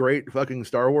really great fucking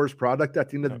Star Wars product at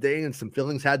the end of the day, and some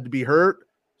feelings had to be hurt,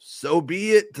 so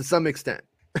be it to some extent.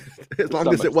 As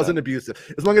long as it wasn't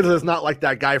abusive, as long as it's not like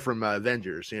that guy from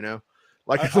Avengers,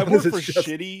 like I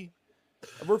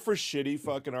work for shitty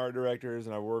fucking art directors,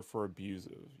 and I work for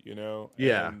abusive,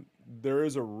 and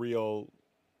there's a real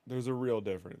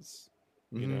difference.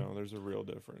 There's a real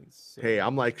difference. So. Hey,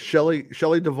 I'm like Shelley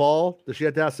Duvall. Does she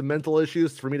have to have some mental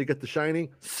issues for me to get The Shining?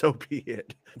 So be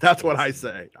it. That's what I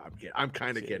say. I'm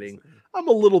kind of kidding. I'm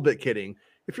a little bit kidding.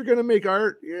 If you're gonna make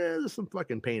art, there's some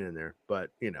fucking pain in there. But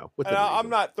I'm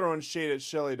not throwing shade at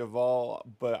Shelley Duvall,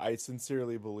 but I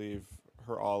sincerely believe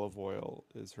her Olive Oil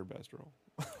is her best role.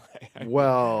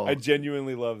 I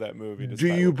genuinely love that movie. Do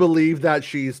you believe that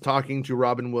she's talking to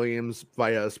Robin Williams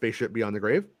via Spaceship Beyond the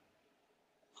Grave?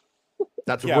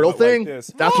 That's a real thing. Like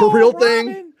that's a real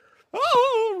Robin! thing.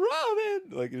 Oh,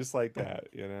 Robin! Like, just like that,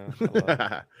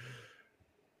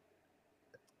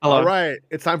 Hello. All right,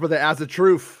 it's time for the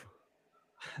Azzatru.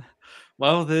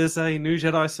 Well, there's a new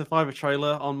Jedi Survivor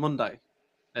trailer on Monday.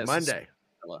 And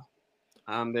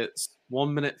it's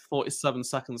 1 minute 47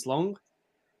 seconds long.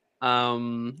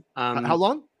 And how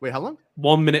long? Wait, how long?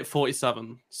 1 minute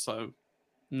 47. So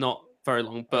not very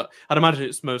long, but I'd imagine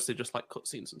it's mostly just like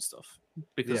cutscenes and stuff,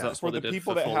 because that's for what the they did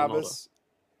people for that Fallen have Order. us.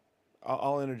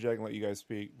 I'll interject and let you guys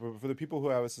speak. But for the people who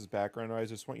have us as background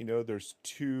noise, I just want you to know there's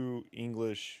two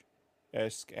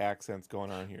English-esque accents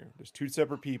going on here. There's two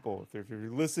separate people. If you're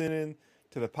listening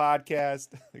to the podcast,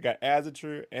 we got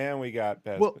Azzatru and we got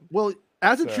Bespin. Well,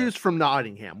 Azzatru's from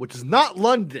Nottingham, which is not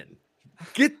London.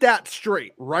 Get that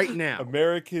straight right now.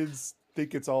 Americans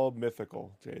think it's all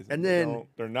mythical, Jason. And then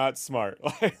they're not smart.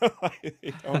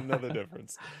 They don't know the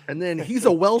difference. And then he's a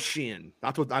Welshian.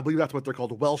 I believe that's what they're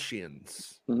called,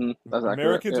 Welshians. Mm-hmm. That's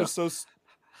Americans accurate,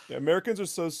 Americans are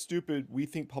so stupid. We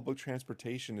think public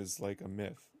transportation is like a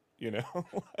myth. You know,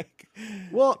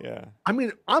 yeah. I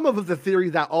mean, I'm of the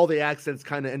theory that all the accents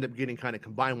kind of end up getting kind of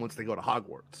combined once they go to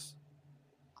Hogwarts.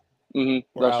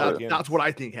 Mm-hmm. That's what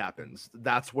I think happens.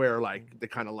 That's where like they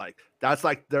kind of like that's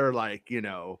like they're like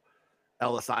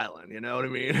Ellis Island. You know what I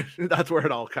mean? That's where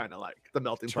it all kind of like the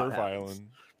melting pot happens.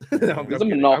 Island. There's a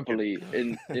monopoly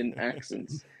in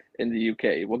accents in the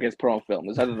UK. What gets put on film?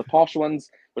 There's either the posh ones,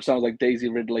 which sounds like Daisy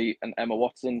Ridley and Emma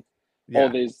Watson, or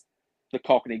there's the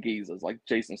Cockney geezers like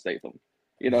Jason Statham.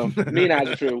 Me and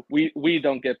Azzatru, we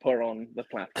don't get put on the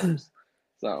platforms.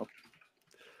 So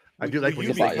I do like when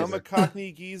you become a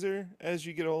Cockney geezer as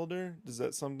you get older. Is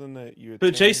that something that you?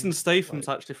 But Jason Statham's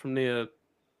actually from near,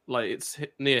 like it's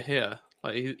near here.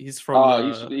 Like he's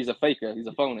from. He's a faker. He's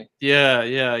a phony.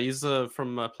 Yeah. He's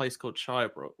from a place called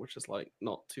Shirebrook, which is like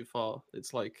not too far.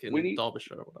 It's like in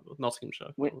Derbyshire or whatever,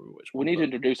 Nottinghamshire. We need to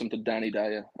introduce him to Danny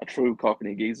Dyer, a true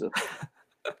Cockney geezer.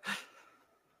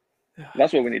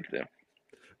 That's what we need to do.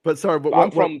 But sorry, but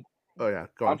I'm from. Oh yeah,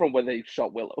 go on. I'm from where they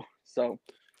shot Willow, so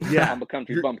yeah, I'm a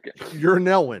country bumpkin. You're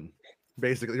Nelwyn,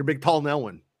 basically. You're big tall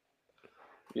Nelwyn.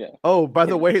 Yeah. Oh, by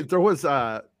the way, there was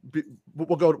we'll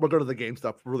go to the game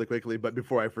stuff really quickly, but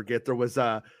before I forget, there was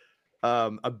a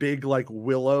big like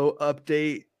Willow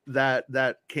update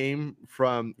that came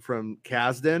from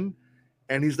Kasdan,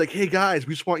 and he's like, "Hey guys,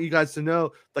 we just want you guys to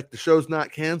know, like the show's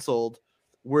not canceled.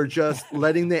 We're just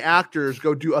letting the actors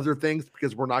go do other things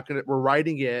because we're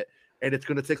writing it, and it's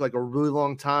gonna take like a really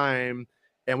long time."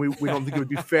 And we don't think it would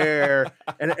be fair.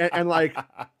 And like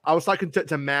I was talking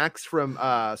to Max from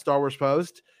Star Wars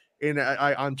Post and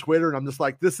I on Twitter, and I'm just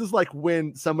like, this is like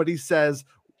when somebody says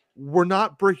we're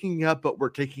not breaking up, but we're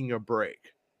taking a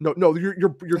break. No, you're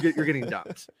getting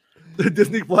dumped.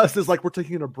 Disney Plus is like we're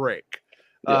taking a break.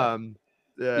 Yeah.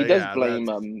 He does blame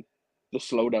the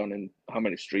slowdown in how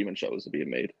many streaming shows are being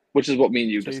made, which is what me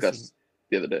and you discussed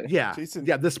the other day. Yeah, Jason,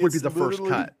 this would be the first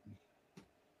cut.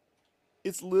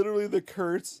 It's literally the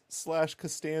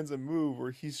Kurtz/Costanza move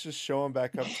where he's just showing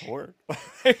back up to work.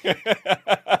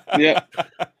 Yeah.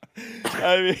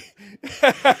 I mean,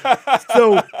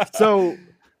 so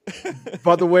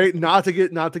by the way, not to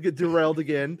get derailed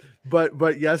again,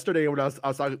 but yesterday when I was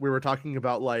talking, we were talking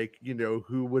about like,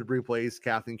 who would replace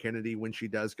Kathleen Kennedy when she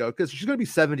does go, because she's going to be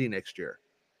 70 next year.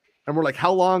 And we're like,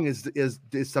 how long is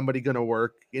somebody going to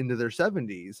work into their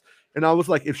 70s? And I was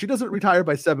like, if she doesn't retire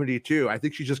by 72, I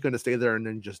think she's just going to stay there and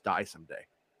then just die someday.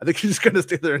 I think she's just going to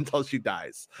stay there until she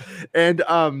dies. And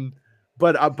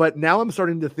but now I'm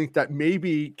starting to think that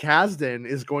maybe Kasdan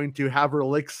is going to have her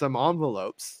lick some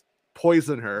envelopes,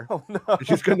 poison her. Oh, no. And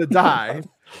she's going to die.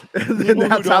 And then people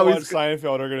that's who don't how watch he's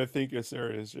Seinfeld are going to think you're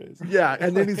serious, Jason. Yeah,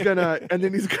 and then he's gonna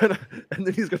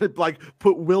like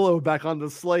put Willow back on the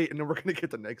slate, and then we're gonna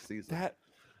get the next season.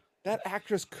 That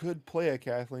actress could play a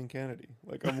Kathleen Kennedy.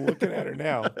 Like I'm looking at her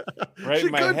now, right she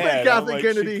in my could head. Play Kathleen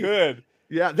Kennedy. She could.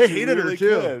 Yeah, they she hated really her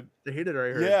too. Could. They hated her. I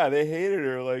heard. Yeah, they hated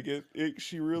her. Like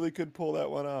she really could pull that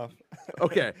one off.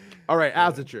 Okay, all right,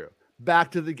 Azzatru.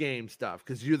 Back to the game stuff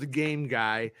because you're the game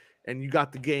guy. And you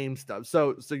got the game stuff.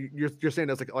 So you're saying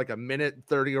that's like a minute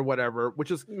 30 or whatever, which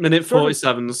is minute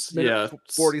 47s. Yeah,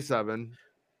 47.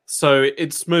 So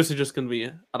it's mostly just going to be,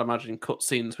 I'd imagine, cut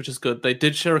scenes, which is good. They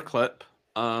did share a clip.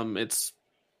 It's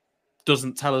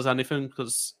doesn't tell us anything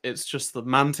because it's just the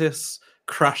mantis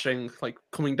crashing, like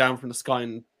coming down from the sky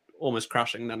and almost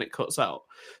crashing. Then it cuts out.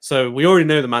 So we already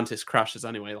know the mantis crashes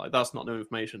anyway. Like that's not new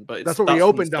information, but that's what we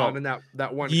opened on in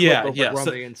that one. Yeah, clip yeah. On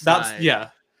So the inside.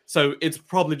 So it's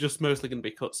probably just mostly going to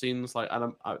be cutscenes. Like,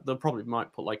 they probably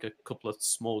might put like a couple of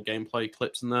small gameplay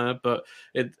clips in there, but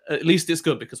at least it's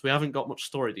good because we haven't got much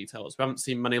story details. We haven't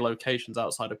seen many locations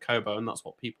outside of Kobo, and that's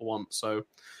what people want. So,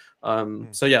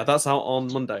 so yeah, that's out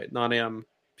on Monday at 9 a.m.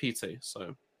 PT.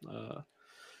 So,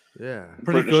 yeah,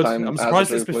 pretty British good. time, I'm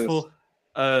surprised it's Azzatru,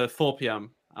 before 4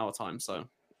 p.m. our time. So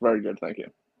very good, thank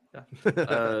you.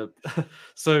 Yeah.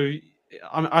 So.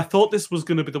 I thought this was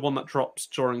going to be the one that drops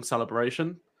during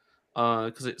Celebration,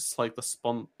 because it's like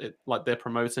like they're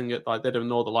promoting it, like they're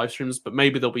doing all the live streams. But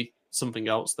maybe there'll be something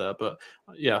else there. But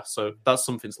yeah, so that's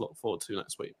something to look forward to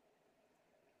next week.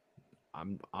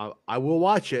 I will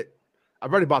watch it.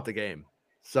 I've already bought the game,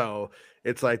 so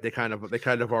it's like they kind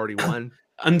of already won.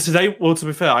 And today, well, to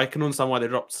be fair, I can understand why they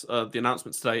dropped the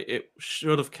announcement today. It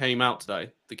should have came out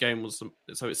today. The game was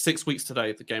so it's 6 weeks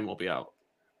today. The game will be out.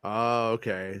 Oh,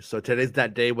 okay. So today's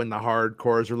that day when the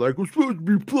hardcores are like, we're supposed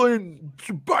to be playing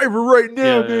Survivor right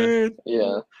now, man.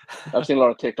 Yeah, I've seen a lot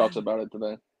of TikToks about it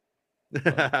today.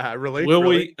 Really? Will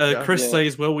really? we? Chris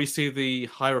says, "Will we see the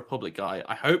High Republic guy?"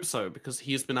 I hope so because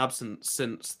he's been absent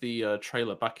since the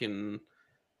trailer back in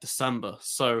December.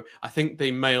 So I think they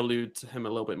may allude to him a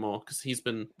little bit more because he's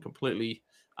been completely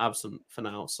absent for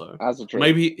now. So Azzatru.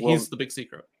 maybe he's the big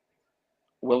secret.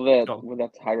 Will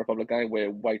that High Republic guy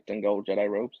wear white and gold Jedi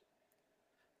robes?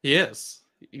 He is.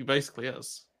 He basically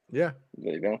is. Yeah.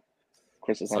 There you go.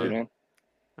 Chris is happy, man.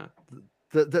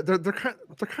 They're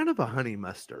kind of a honey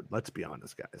mustard. Let's be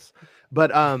honest, guys.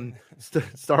 But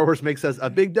Star Wars Meg says a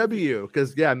big W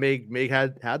because Meg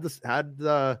had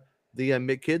the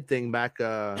McKidd thing back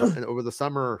over the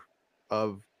summer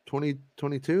of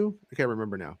 2022. I can't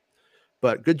remember now,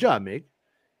 but good job, Meg.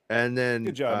 And then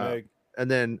Good job, Meg. And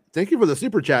then thank you for the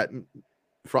super chat,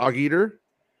 Frog Eater,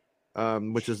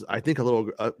 which is I think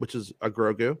which is a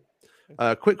Grogu.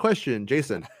 Quick question,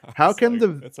 Jason. How can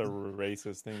that's a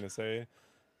racist thing to say.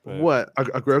 What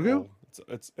a Grogu?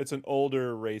 It's an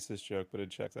older racist joke, but it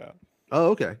checks out.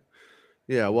 Oh, okay.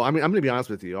 Yeah, well, I mean, I'm gonna be honest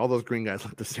with you. All those green guys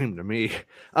look the same to me.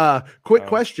 Quick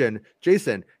question,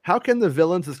 Jason. How can the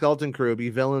villains of Skeleton Crew be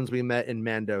villains we met in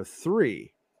Mando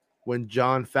 3 when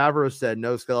Jon Favreau said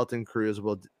no Skeleton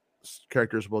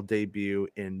characters will debut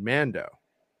in Mando?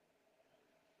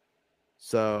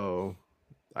 So,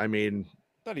 I mean,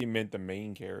 I thought he meant the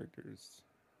main characters.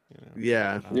 You know?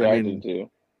 Yeah, I do too.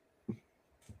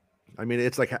 I mean,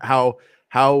 it's like how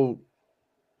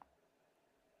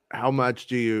much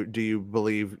do you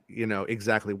believe,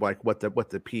 exactly like what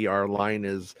the PR line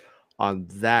is on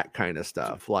that kind of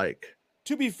stuff? Like,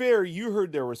 to be fair, you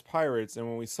heard there was pirates, and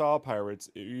when we saw pirates,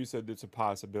 you said it's a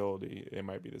possibility it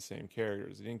might be the same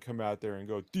characters. It didn't come out there and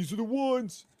go, "These are the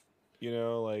ones,"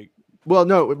 like. Well,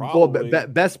 no, probably.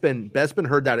 Bespin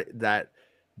heard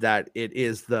that it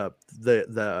is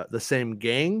the same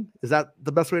gang. Is that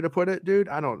the best way to put it, dude?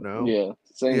 I don't know. Yeah,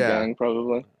 same gang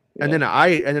probably. Yeah. And then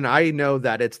I know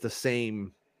that it's the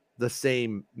same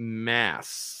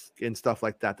mask and stuff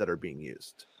like that are being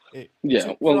used.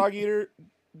 Frog Eater,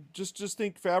 just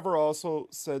think Favreau also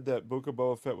said that Book of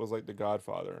Boba Fett was like the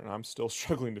Godfather, and I'm still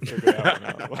struggling to figure it out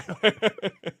now.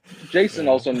 Jason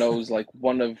also knows like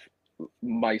one of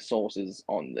my sources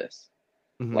on this,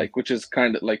 like which is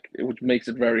kind of like which makes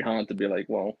it very hard to be like,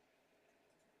 well,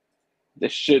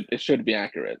 it should be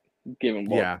accurate given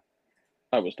what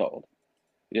I was told.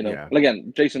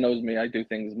 Again, Jason knows me. I do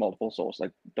things multiple source.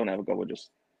 Like, don't ever go with just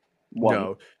one.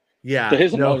 No. Yeah. To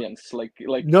his annoyance, like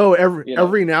no.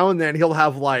 Every now and then he'll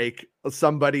have like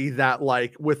somebody that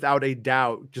like without a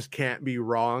doubt just can't be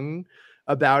wrong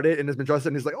about it and has been trusted.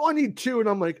 And he's like, "Oh, I need two," and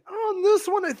I'm like, "On this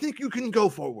one, I think you can go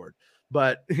forward."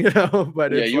 But you were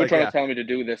trying to tell me to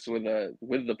do this with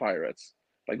the pirates,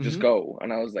 like just go,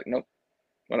 and I was like, nope.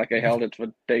 But like I held it for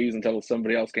days until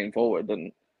somebody else came forward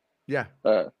and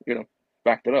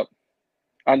backed it up.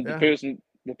 And the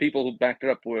people who backed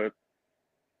it up were,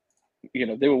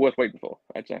 they were worth waiting for,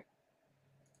 I'd say.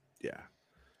 Yeah.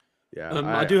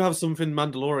 I do have something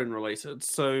Mandalorian related.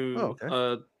 So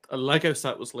a Lego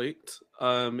set was leaked.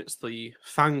 It's the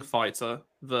Fang Fighter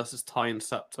versus TIE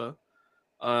Interceptor.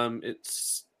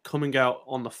 It's coming out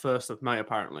on the 1st of May,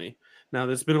 apparently. Now,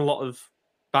 there's been a lot of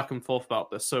back and forth about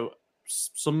this. So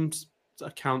some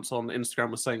accounts on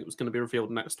Instagram were saying it was going to be revealed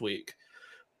next week.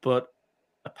 But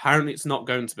apparently it's not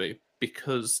going to be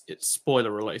because it's spoiler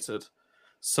related.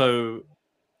 So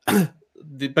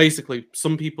basically,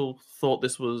 some people thought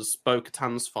this was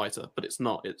Bo-Katan's fighter, but it's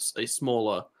not. It's a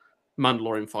smaller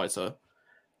Mandalorian fighter.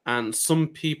 And some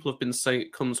people have been saying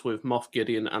it comes with Moff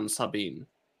Gideon and Sabine.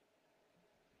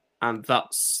 And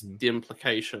that's the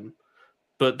implication.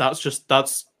 But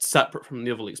that's separate from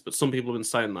the other leaks. But some people have been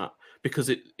saying that because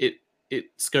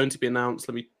it's going to be announced.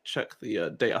 Let me check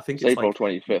the date. I think it's April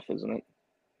 25th, isn't it?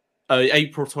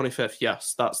 April 25th,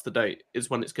 yes, that's the date, is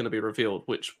when it's going to be revealed,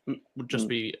 which would just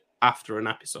be after an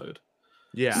episode.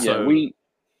 Yeah. So,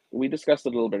 we discussed it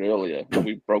a little bit earlier when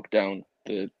we broke down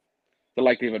the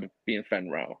likelihood of being Fenn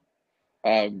Rau.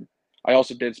 I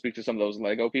also did speak to some of those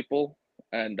Lego people,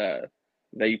 and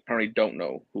they apparently don't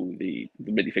know who the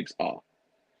minifigs are.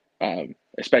 A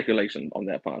speculation on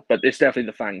their part, but it's definitely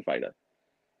the Fang Fighter.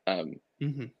 And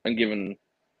given,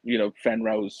 Fenn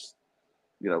Rau's,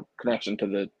 connection to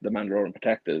the Mandalorian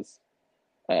protectors,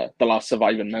 the last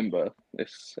surviving member,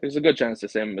 it's a good chance to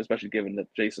see him, especially given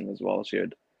that Jason as well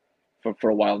shared for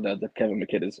a while now that Kevin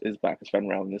McKidd is back as Fenn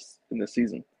Rau in this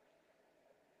season.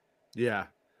 Yeah.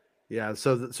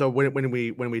 So when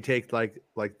we take like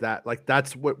that, like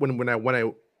that's what when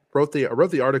I wrote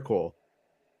the article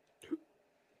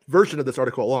version of this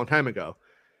article a long time ago,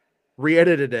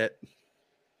 re-edited it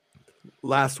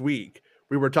last week.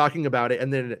 We were talking about it,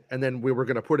 and then we were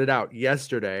going to put it out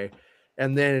yesterday,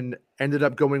 and then ended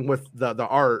up going with the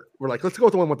art. We're like, let's go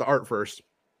with the one with the art first,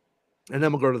 and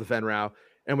then we'll go to the Fenn Rau.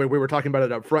 And we were talking about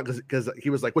it up front because he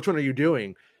was like, which one are you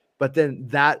doing? But then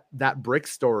that brick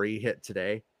story hit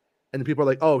today, and the people are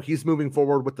like, oh, he's moving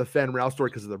forward with the Fenn Rau story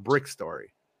because of the brick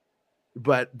story.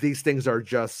 But these things are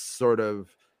just sort of,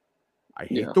 I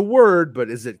hate the word, but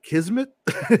is it kismet?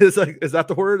 Is that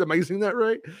the word? Am I using that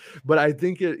right? But I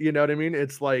think it, you know what I mean?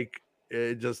 It's like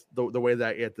it just the way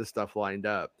that this stuff lined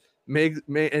up.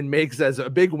 Meg says a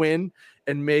big win,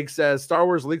 and Meg says Star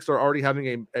Wars leaks are already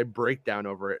having a breakdown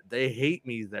over it. They hate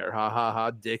me there. Ha ha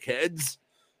ha, dickheads.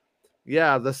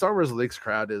 Yeah, the Star Wars leaks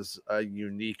crowd is a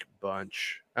unique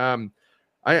bunch. I'm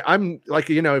like,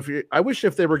 you know, I wish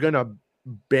if they were gonna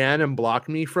ban and block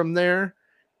me from there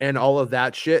and all of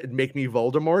that shit and make me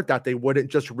Voldemort, that they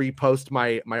wouldn't just repost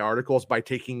my articles by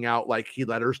taking out like key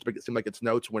letters to make it seem like it's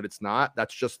notes when it's not.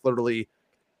 That's just literally,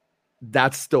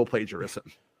 that's still plagiarism.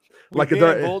 We like ban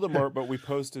Voldemort, but we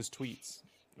post his tweets,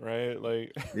 right?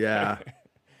 Like, yeah,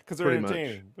 because they're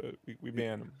entertaining, but we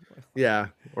ban them. Yeah,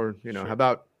 or you know, sure.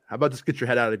 How about just get your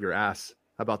head out of your ass?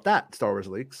 How about that, Star Wars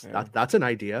leaks? Yeah. That's an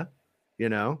idea, you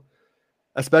know,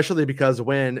 especially because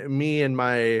when me and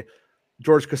my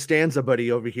George Costanza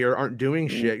buddy over here aren't doing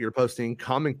shit, you're posting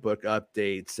comic book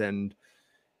updates and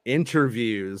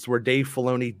interviews where Dave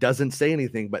Filoni doesn't say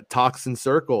anything but talks in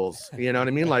circles. You know what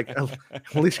I mean? Like,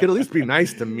 at least you could at least be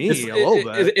nice to me a little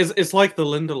bit. It's like the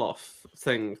Lindelof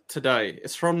thing today.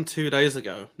 It's from 2 days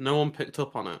ago. No one picked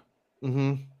up on it.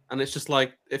 Mm-hmm. And it's just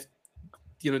like, if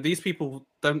you know, these people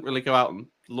don't really go out and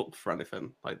look for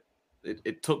anything. Like,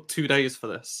 it took 2 days for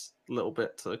this little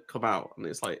bit to come out, and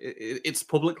it's like it's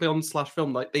publicly on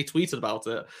 /film. Like, they tweeted about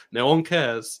it. No one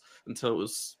cares until it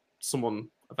was someone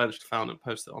eventually found it and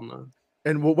posted it on there.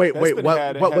 And wait,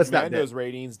 what was that? Those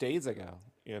ratings days ago,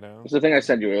 you know. It's the thing I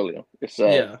sent you earlier. It's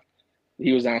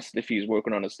he was asked if he's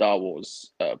working on a Star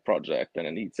Wars project, and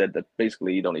then he said that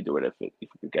basically he'd only do it if he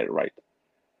could get it right.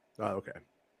 Oh, okay.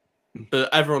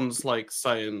 But everyone's like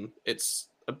saying it's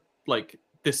like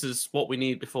this is what we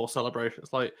need before Celebration.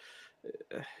 It's like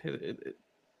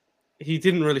he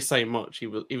didn't really say much. He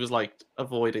was like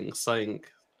avoiding saying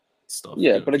stuff.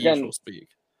 Yeah, but again,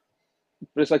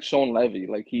 but it's like Sean Levy.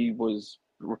 Like, he was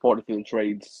reported through the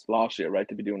trades last year, right,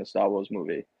 to be doing a Star Wars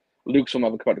movie. Lucasfilm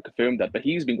haven't quite confirmed that, but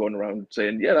he's been going around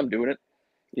saying, "Yeah, I'm doing it."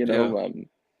 You know, yeah.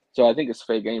 So I think it's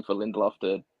fair game for Lindelof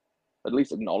to at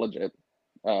least acknowledge it.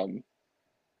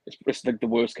 It's like the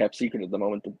worst kept secret at the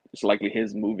moment. It's likely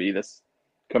his movie that's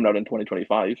coming out in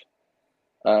 2025.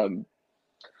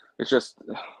 It's just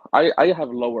I have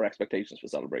lower expectations for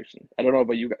Celebration. I don't know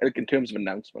about you guys, like in terms of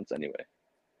announcements anyway.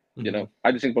 Mm-hmm. You know,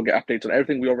 I just think we'll get updates on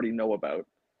everything we already know about,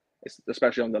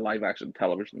 especially on the live action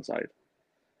television side.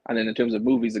 And then in terms of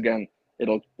movies, again,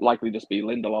 it'll likely just be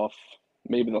Lindelof.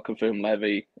 Maybe they'll confirm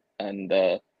Levy, and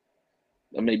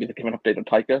maybe they'll give an update on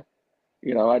Taika.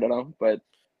 You know, I don't know, but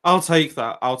I'll take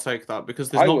that because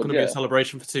there's not going to be a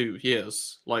Celebration for 2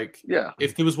 years. Like,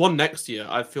 if there was one next year,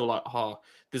 I feel like,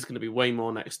 there's going to be way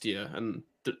more next year, and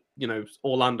you know,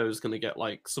 Orlando's going to get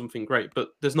like something great, but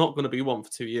there's not going to be one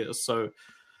for 2 years. So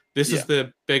this is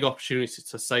the big opportunity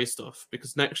to say stuff,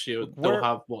 because next year they'll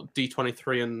have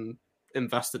D23 and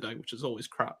Investor Day, which is always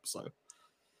crap. So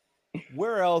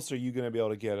where else are you going to be able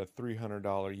to get a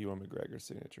 $300 Ewan McGregor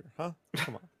signature? Huh?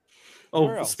 Come on.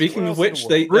 Oh, speaking of which,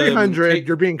 they 300.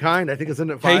 You're being kind. I think isn't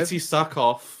it 5? Katie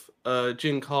Sackhoff,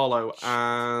 Giancarlo,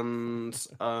 and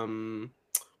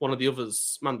one of the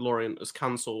others, Mandalorian, has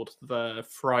cancelled their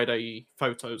Friday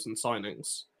photos and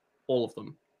signings, all of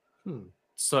them.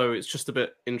 So it's just a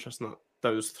bit interesting that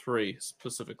those 3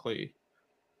 specifically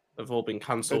have all been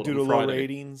cancelled on Friday. Low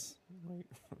ratings.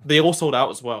 They all sold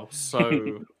out as well.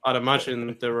 So I'd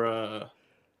imagine there are.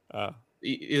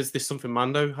 Is this something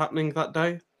Mando happening that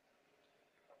day?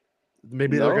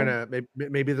 Maybe they're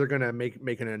gonna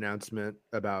make an announcement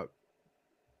about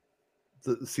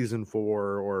the season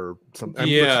 4 or something.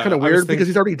 Yeah, it's kind of weird because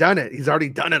he's already done it. He's already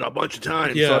done it a bunch of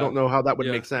times. Yeah. So I don't know how that would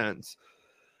make sense.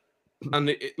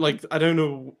 And like, I don't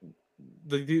know,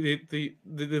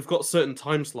 they've got certain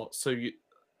time slots. So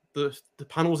the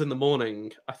panels in the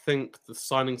morning, I think the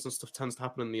signings and stuff tends to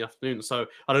happen in the afternoon. So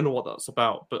I don't know what that's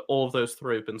about, but all of those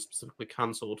 3 have been specifically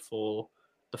cancelled for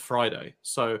the Friday.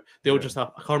 So they'll just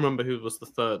have, I can't remember who was the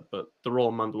third, but they're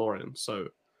all Mandalorian. So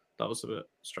that was a bit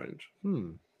strange.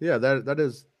 Yeah, that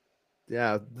is.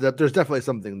 Yeah, there's definitely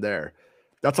something there.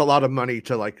 That's a lot of money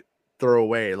to like throw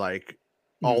away, like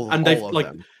all of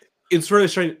them. It's really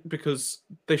strange because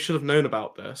they should have known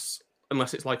about this,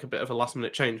 unless it's like a bit of a last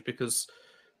minute change, because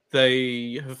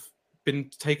they have been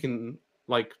taking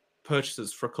like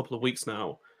purchases for a couple of weeks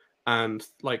now, and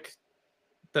like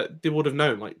that they would have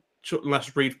known, like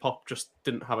unless Reed Pop just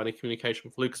didn't have any communication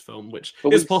with Lucasfilm, which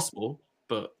is possible.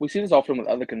 But we see this often with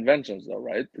other conventions, though,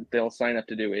 right? They'll sign up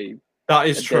to do that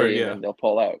is true, yeah. And they'll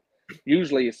pull out.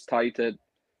 Usually, it's tied to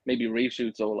maybe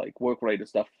reshoots or like work-related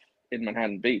stuff in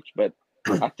Manhattan Beach, but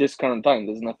at this current time,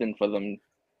 there's nothing for them.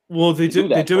 Well, they're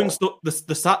doing stuff.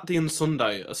 The Saturday and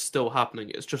Sunday are still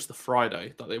happening. It's just the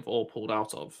Friday that they've all pulled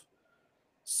out of.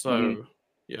 So,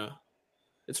 yeah.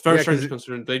 It's very strange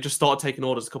considering they just started taking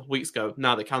orders a couple of weeks ago.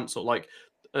 Now they cancel. Like,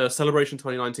 Celebration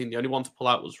 2019, the only one to pull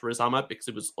out was Riz Ahmed because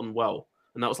he was unwell.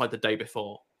 And that was like the day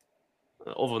before.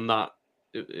 Other than that,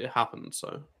 it happened,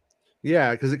 so.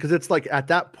 Yeah, because it's like at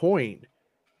that point,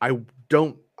 I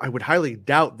would highly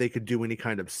doubt they could do any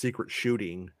kind of secret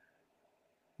shooting.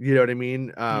 You know what I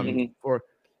mean? Or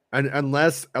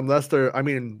unless they're, I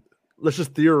mean, let's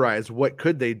just theorize. What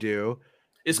could they do?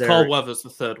 It's Carl Weathers, the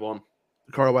third one.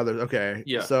 Carl Weathers, okay.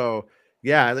 Yeah. So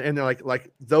yeah, and they're like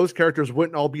those characters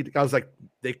wouldn't all be. I was like,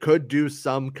 they could do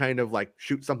some kind of like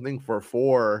shoot something for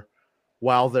 4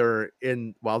 while they're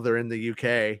in the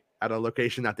UK at a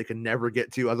location that they can never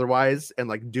get to otherwise, and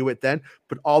like do it then.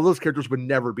 But all those characters would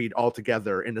never be all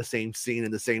together in the same scene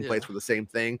in the same place for the same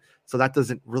thing. So that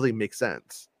doesn't really make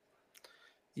sense.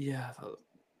 Yeah,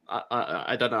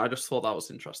 I don't know. I just thought that was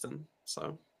interesting.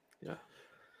 So yeah.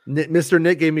 Mr.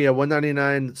 Nick gave me a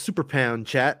 $1.99 super pound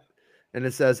chat, and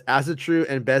it says Azzatru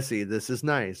and Bessie. This is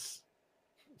nice.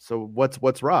 So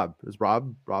what's Rob? Is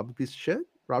Rob a piece of shit?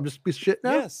 Rob just a piece of shit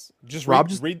now? Yes. Just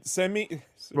send me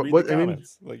the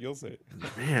comments. Like you'll see it.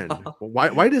 Man,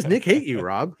 why does Nick hate you,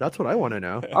 Rob? That's what I want to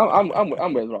know.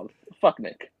 I'm with Rob. Fuck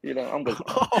Nick. You know, I'm with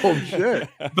Rob. Oh shit.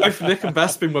 Both Nick and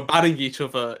Bespin were batting each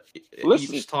other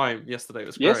each time yesterday. It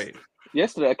was great.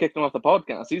 Yesterday I kicked him off the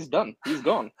podcast. He's done. He's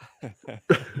gone.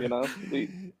 You know,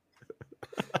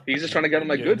 he's just trying to get on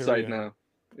my good side now.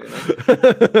 You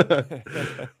know?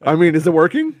 I mean, is it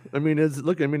working? I mean, it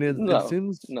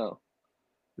seems no.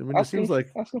 I mean, it seems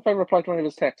like. Ask him if I replied to any of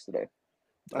his texts today.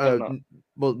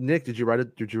 Well, Nick, did you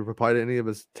reply to any of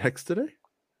his texts today?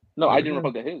 No, I didn't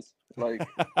reply to his. Like,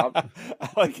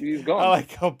 he's gone. I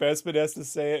like how Bespin has to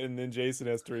say it and then Jason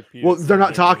has to repeat. Well, they're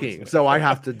not talking, so I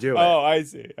have to do it. Oh, I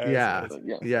see. Yeah.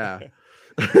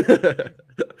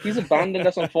 He's abandoned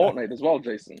us on Fortnite as well,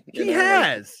 Jason. He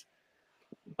has.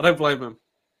 I don't blame him.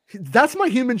 That's my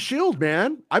human shield,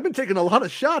 man. I've been taking a lot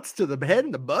of shots to the head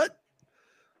and the butt.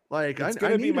 Like, it's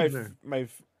gonna be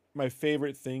my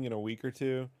favorite thing in a week or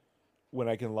two, when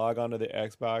I can log onto the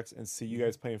Xbox and see you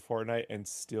guys playing Fortnite and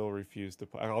still refuse to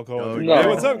play. I'll go. Hey,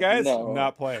 what's up, guys? No.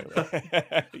 Not playing.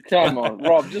 Come on,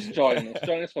 Rob, just join us.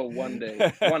 Join us for 1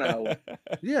 day, 1 hour.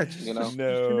 Yeah,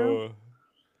 No.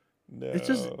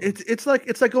 It's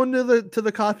like going to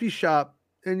the coffee shop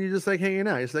and you're just like hanging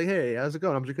out. It's like, hey, how's it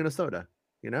going? I'm drinking a soda.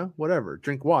 You know, whatever.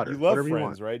 Drink water. You love Friends, you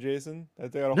want. Right, Jason? They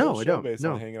got a no, whole I show don't. based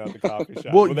No. on hanging out at the coffee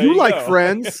shop. Well, you like go.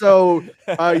 Friends, so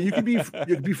you could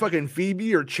be fucking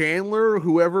Phoebe or Chandler,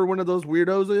 whoever one of those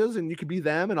weirdos is, and you could be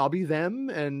them, and I'll be them,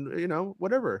 and you know,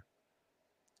 whatever.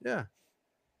 Yeah,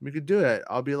 we could do it.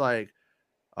 I'll be like,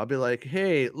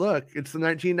 hey, look, it's the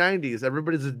 1990s.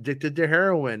 Everybody's addicted to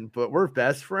heroin, but we're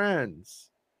best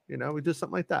friends. You know, we do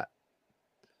something like that.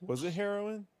 Was it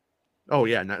heroin? Oh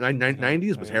yeah,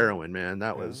 90s was heroin, man.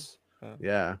 That was.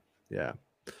 Yeah.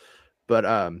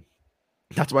 But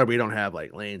that's why we don't have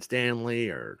like Lane Stanley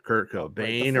or Kurt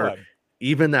Cobain or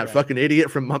even that fucking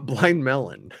idiot from Blind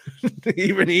Melon.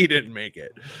 Even he didn't make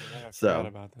it. I so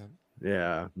about that.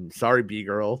 Yeah, sorry, B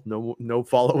girl. No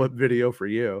follow-up video for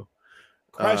you.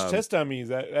 Crash test dummies.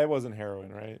 That wasn't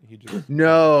heroin, right? He just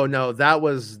no. That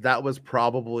was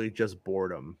probably just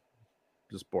boredom.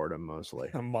 Just boredom mostly.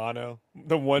 Mono.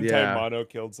 The one time Mono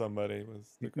killed somebody was.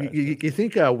 You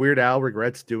think Weird Al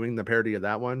regrets doing the parody of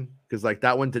that one? Because like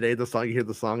that one today, the song, you hear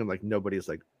the song and like nobody's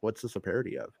like, "What's this a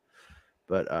parody of?"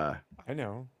 But I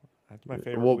know that's my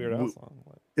favorite Weird Al song.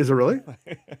 Is it really?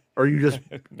 Or you just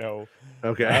no?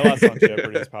 Okay, I Lost on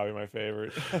Jeopardy is probably my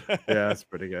favorite. Yeah, it's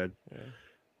pretty good. Yeah.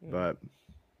 But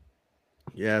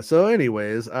yeah. So,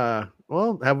 anyways,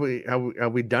 well, have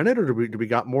we done it, or do we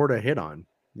got more to hit on?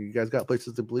 You guys got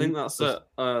places to bleed? I think that's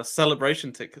it.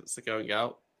 Celebration tickets are going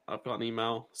out. I've got an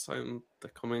email saying they're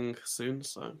coming soon.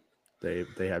 So they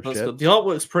have that's shit. Good. The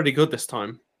artwork's pretty good this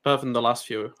time, better than the last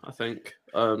few. I think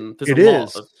there's a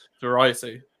lot of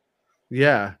variety.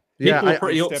 Yeah. Yeah, People were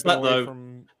pretty Stepping upset away though.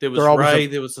 from- There was They're always Ray.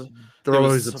 up- There was they're there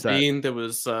always was upset. Sabine. There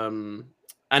was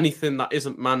anything that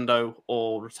isn't Mando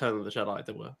or Return of the Jedi.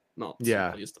 They were not too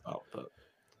Yeah. pleased about. But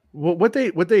Well, what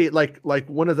they like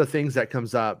one of the things that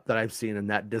comes up that I've seen in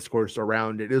that discourse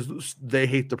around it is they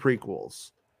hate the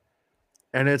prequels.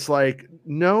 And it's like,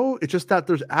 no, it's just that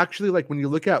there's actually, like, when you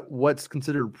look at what's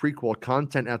considered prequel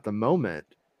content at the moment,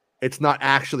 it's not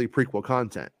actually prequel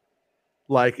content.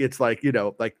 Like, it's like, you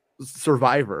know, like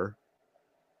Survivor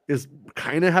is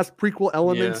kind of has prequel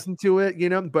elements into it, you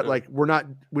know, but like we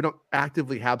don't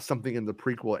actively have something in the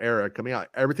prequel era coming out.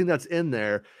 Everything that's in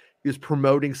there is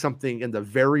promoting something in the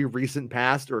very recent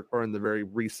past or in the very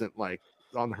recent, like,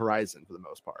 on the horizon for the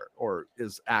most part, or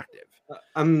is active.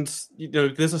 And you know,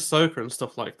 there's Ahsoka and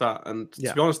stuff like that. And to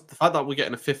be honest, the fact that we're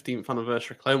getting a 15th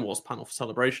anniversary Clone Wars panel for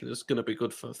Celebration is going to be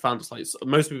good for fans. Like,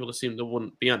 most people assume there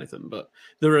wouldn't be anything, but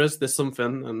there's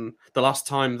something. And the last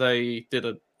time they did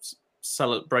a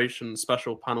Celebration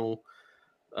special panel,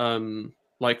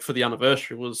 like for the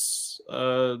anniversary, was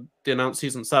the announced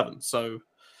season 7. So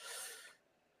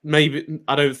maybe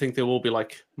I don't think there will be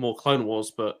like more Clone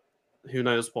Wars, but who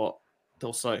knows what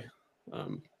they'll say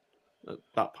at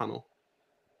that panel.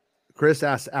 Chris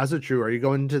asks, Azzatru, are you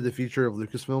going to the Future of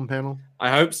Lucasfilm panel?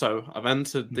 I hope so. I've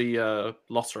entered the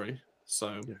lottery,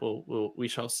 so we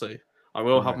shall see. I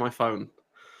will have my phone.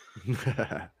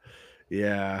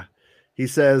 Yeah, he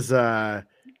says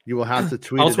you will have to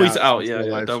tweet. I'll tweet it out.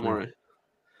 Yeah, don't worry.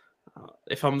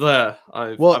 If I'm there,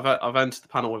 I've entered the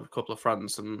panel with a couple of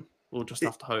friends, and we'll just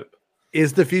have to hope.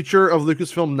 Is the Future of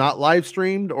Lucasfilm not live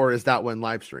streamed, or is that one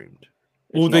live streamed?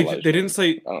 Well, they didn't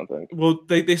say. I don't think. Well,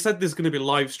 they said there's going to be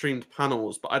live streamed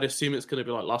panels, but I'd assume it's going to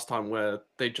be like last time where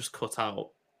they just cut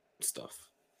out stuff.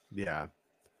 Yeah.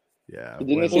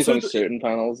 Didn't they see some certain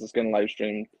panels that's going to live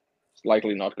stream? It's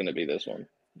likely not going to be this one.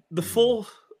 The 4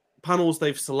 panels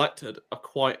they've selected are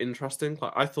quite interesting.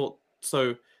 Like, I thought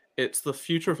so. It's the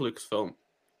Future of Lucasfilm,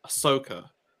 Ahsoka,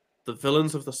 the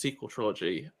villains of the sequel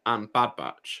trilogy, and Bad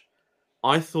Batch.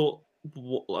 I thought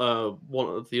one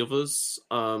of the others,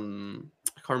 I can't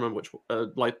remember which,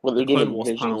 like the Clone Wars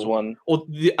Visions panel, one, or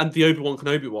the Obi-Wan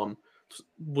Kenobi one,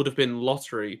 would have been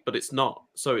lottery, but it's not.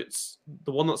 So it's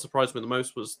the one that surprised me the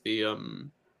most was the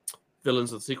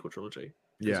villains of the sequel trilogy.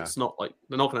 Yeah, it's not like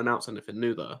they're not going to announce anything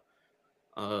new there.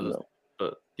 No.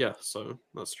 But yeah, so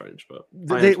that's strange. But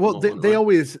they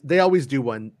always do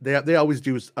one. They always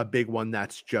do a big one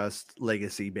that's just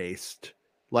legacy based.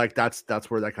 Like that's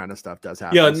where that kind of stuff does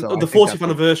happen. Yeah, and so the 40th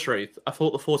anniversary. I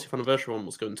thought the 40th anniversary one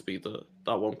was going to be that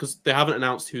one because they haven't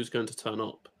announced who's going to turn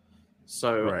up.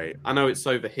 So I know it's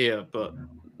over here, but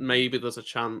maybe there's a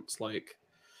chance like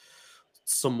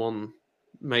someone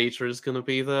major is going to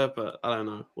be there. But I don't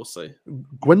know. We'll see.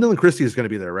 Gwendolyn Christie is going to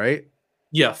be there, right?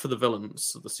 Yeah, for the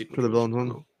villains of the sequel. For the villain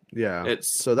one. Yeah, it's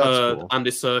so that's cool.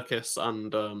 Andy Serkis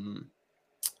and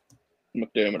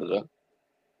McDermott is it?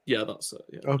 Yeah, that's it.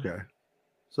 Yeah. Okay.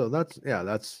 So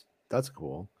that's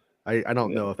cool. I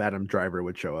don't know if Adam Driver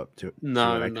would show up to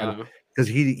no, because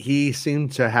he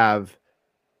seemed to have.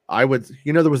 I would,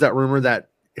 there was that rumor that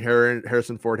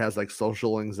Harrison Ford has like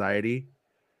social anxiety.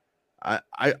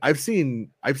 I've seen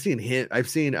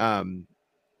Kylo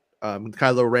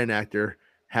Ren actor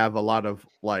have a lot of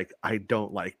like, I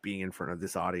don't like being in front of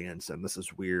this audience and this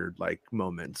is weird like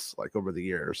moments like over the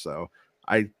years. So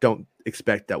I don't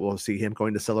expect that we'll see him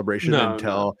going to Celebration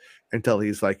until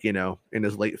he's like, in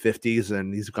his late 50s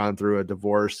and he's gone through a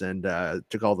divorce and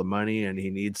took all the money and he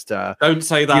needs to. Don't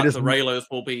say that. The Raylos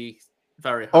will be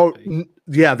very happy. Oh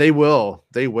yeah, they will.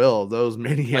 They will. Those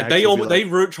maniacs. Like, they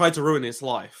tried to ruin his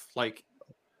life. Like,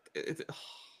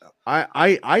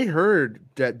 I heard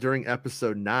that during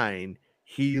episode 9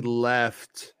 he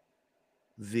left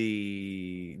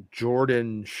the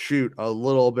Jordan shoot a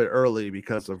little bit early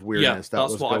because of weirdness that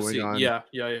was going on. Yeah.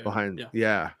 Behind.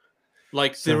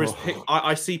 Like there is,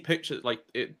 I see pictures like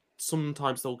it.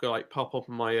 Sometimes they'll go like pop up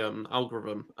in my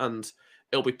algorithm, and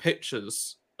it'll be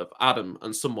pictures of Adam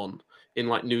and someone in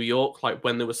like New York, like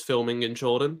when they was filming in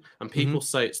Jordan, and people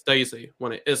say it's Daisy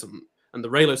when it isn't, and the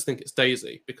Raylos think it's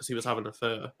Daisy because he was having an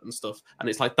affair and stuff, and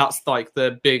it's like that's like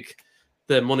their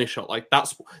money shot. Like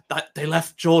that they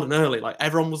left Jordan early. Like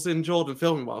everyone was in Jordan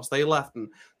filming whilst they left, and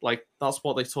like that's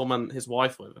what they torment his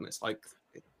wife with. And it's like,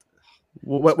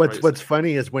 what's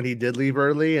funny is when he did leave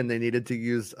early, and they needed to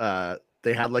use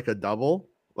they had like a double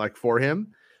like for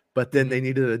him, but then they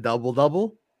needed a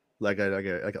double like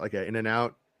a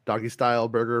In-N-Out doggy style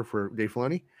burger for Dave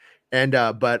Filoni. And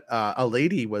but a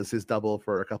lady was his double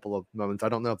for a couple of moments. I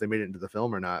don't know if they made it into the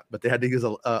film or not, but they had to use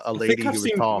a lady who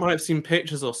was tall. I might have seen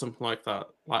pictures or something like that.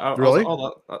 Like, really?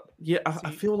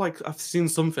 I feel like I've seen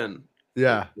something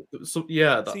Yeah. So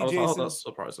yeah, See, I was like, oh, Jason, that's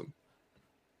surprising.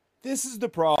 this is the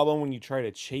problem when you try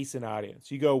to chase an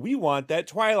audience. You go, we want that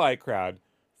Twilight crowd,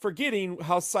 forgetting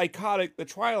how psychotic the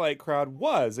Twilight crowd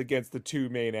was against the two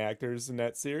main actors in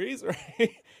that series,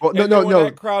 right? Well, And then when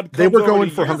that crowd They comes were over going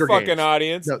to for your Hunger fucking Games.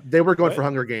 audience. No, they were going What? for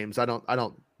Hunger Games. I don't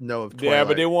know if Twilight. Yeah,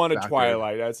 but they wanted factored.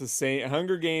 Twilight. That's the same.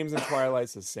 Hunger Games and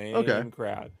Twilight's the same Okay.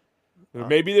 crowd.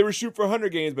 Maybe they were shooting for Hunger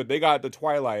Games, but they got the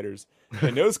Twilighters.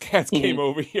 And those cats came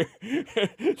over here.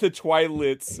 The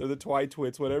Twilits or the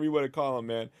Twitwits, whatever you want to call them,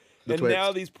 man. The and twits.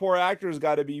 now these poor actors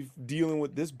got to be dealing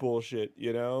with this bullshit,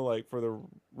 you know, like for the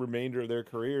remainder of their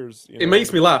careers. You know? It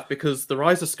makes me laugh because The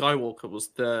Rise of Skywalker was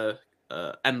their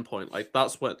end point. Like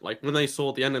that's what, like when they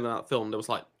saw the ending of that film, they was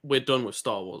like, "We're done with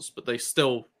Star Wars." But they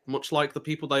still, much like the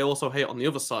people they also hate on the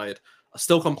other side, are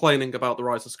still complaining about The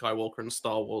Rise of Skywalker and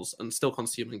Star Wars and still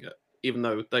consuming it, even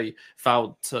though they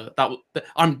vowed to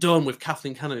I'm done with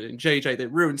Kathleen Kennedy and JJ. They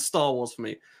ruined Star Wars for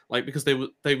me, like because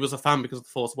they was a fan because of The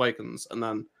Force Awakens, and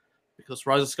then because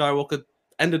Rise of Skywalker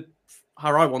ended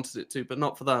how I wanted it to, but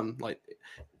not for them. Like, it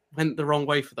went the wrong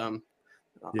way for them.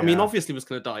 I mean, Yeah. obviously, he was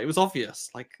going to die. It was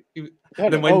obvious. Like, and Yeah,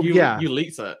 then when you yeah.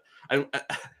 leaked it, and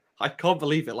I can't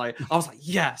believe it. Like, I was like,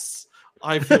 yes,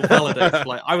 I feel validated.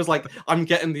 Like, I was like, I'm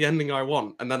getting the ending I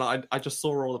want. And then I just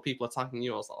saw all the people attacking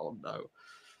you. I was like, oh no.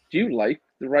 Do you like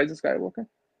The Rise of Skywalker?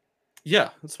 Yeah,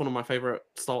 it's one of my favorite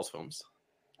Star Wars films.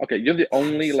 Okay, you're the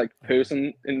only like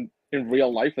person in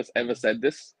real life that's ever said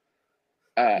this.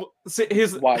 Well, see,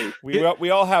 here's Why? We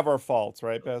all have our faults,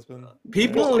 right, Bespin?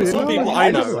 people. No, some no, people I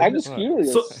I know. I'm just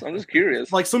curious. So- I'm just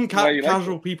curious. Like some why you like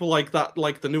casual it. people like that,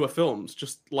 like the newer films,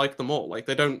 just like them all. Like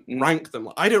they don't Mm. rank them.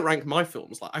 Like, I don't rank my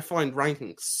films. Like I find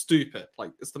ranking stupid.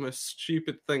 Like it's the most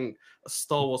stupid thing a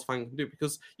Star Wars fan can do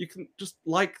because you can just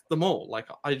like them all. Like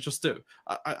I just do.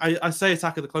 I say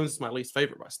Attack of the Clones is my least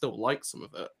favorite, but I still like some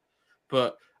of it.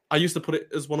 But I used to put it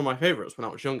as one of my favorites when I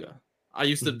was younger. I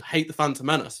used to hate the Phantom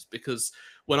Menace because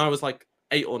when I was like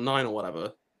 8 or 9 or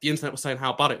whatever, the internet was saying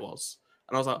how bad it was.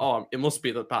 And I was like, oh, it must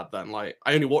be that bad then. Like,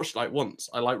 I only watched it like once.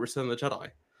 I like Return of the Jedi.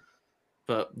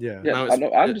 But Yeah. Yeah, now I know.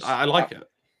 I like it.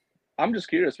 I'm just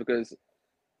curious because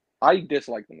I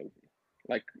dislike the movie,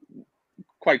 like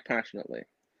quite passionately.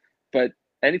 But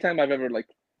anytime I've ever like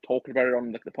talked about it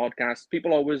on like the podcast,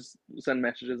 people always send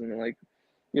messages and they're like,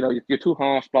 you know, you're too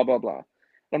harsh, blah blah blah.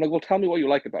 And I'm like, well, tell me what you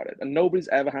like about it. And nobody's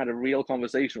ever had a real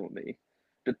conversation with me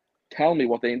to tell me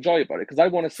what they enjoy about it because I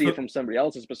want to see it from somebody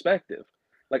else's perspective.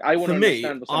 Like I want For to me,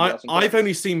 understand what somebody else enjoys. I've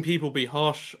only seen people be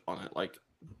harsh on it, like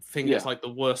think it's Yeah. like the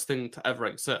worst thing to ever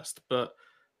exist. But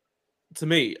to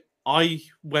me, I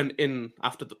went in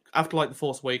after like the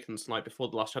Force Awakens, like before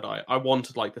the Last Jedi. I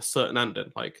wanted like a certain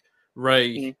ending, like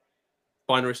Rey, Mhm.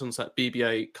 Binary Sunset,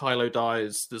 BB-8, Kylo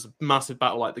dies. There's a massive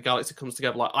battle, like the galaxy comes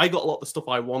together. Like I got a lot of the stuff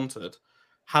I wanted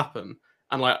happen,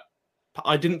 and like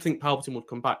I didn't think Palpatine would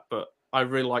come back, but I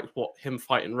really liked what him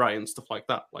fighting Rey and stuff like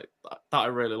that. Like that I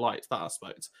really liked that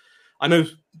aspect. I know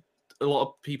a lot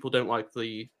of people don't like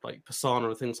the like persona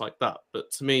and things like that, but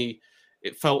to me,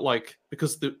 it felt like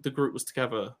because the group was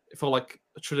together, it felt like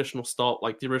a traditional start,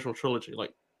 like the original trilogy,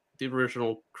 like the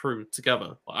original crew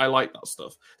together. I like that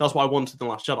stuff. That's what I wanted in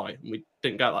Last Jedi, and we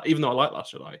didn't get that. Even though I like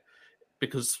Last Jedi,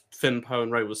 because Finn, Poe,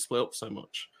 and Rey was split up so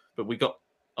much, but we got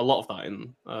a lot of that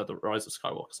in the Rise of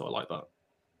Skywalker, so I like that.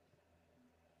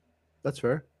 That's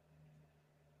fair.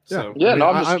 So, Yeah, I mean, no,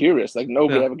 I'm just curious. Like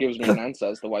nobody Yeah. ever gives me an answer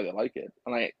as to why they like it,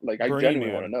 and I genuinely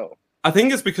man. want to know. I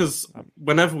think it's because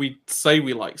whenever we say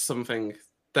we like something,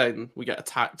 then we get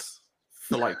attacked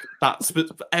for like that for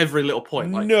every little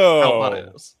point, like how bad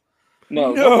it is.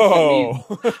 No, No.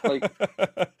 Like,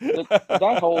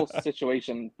 that whole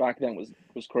situation back then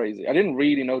was crazy. I didn't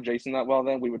really know Jason that well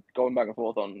then. We were going back and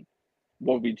forth on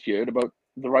what we'd heard about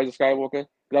the Rise of Skywalker.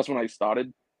 That's when I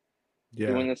started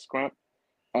doing this crap.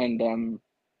 And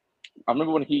I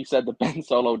remember when he said that Ben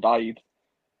Solo died,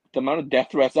 the amount of death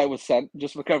threats I was sent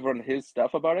just for covering his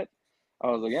stuff about it,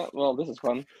 I was like, yeah, well, this is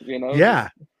fun, you know? Yeah.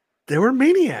 They were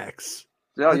maniacs.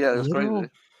 Yeah, Like, yeah, it was crazy.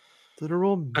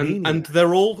 Literal maniacs. And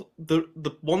they're all the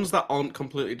ones that aren't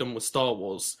completely done with Star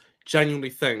Wars genuinely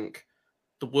think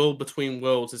the world between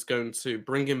worlds is going to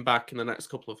bring him back in the next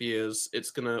couple of years.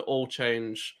 It's going to all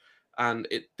change, and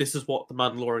this is what the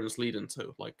Mandalorian is leading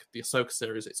to. Like the Ahsoka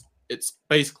series, it's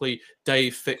basically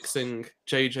Dave fixing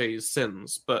JJ's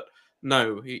sins, but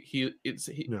no,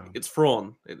 it's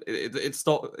Thrawn. It's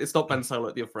not Ben Solo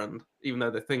at the other end, even though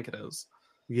they think it is.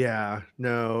 Yeah,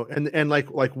 no, and like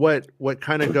what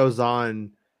kind of goes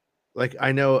on, like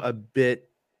I know a bit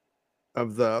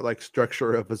of the like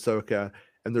structure of Ahsoka,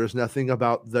 and there's nothing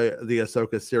about the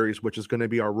Ahsoka series, which is going to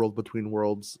be our World Between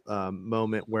Worlds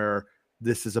moment where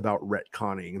this is about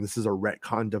retconning and this is a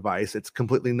retcon device. It's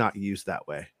completely not used that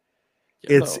way.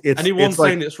 Yeah, It's anyone it's like,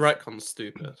 saying it's retcon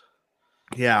stupid.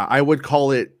 yeah, I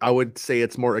would say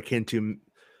it's more akin to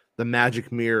the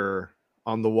magic mirror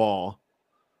on the wall.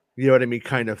 You know what I mean?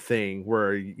 Kind of thing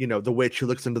where, the witch who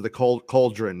looks into the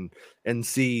cauldron and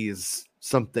sees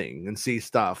something and sees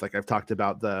stuff. Like I've talked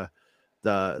about the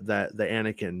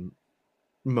Anakin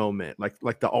moment,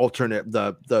 like the alternate,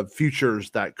 the futures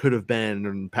that could have been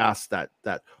and past that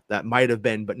might have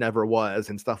been, but never was,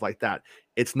 and stuff like that.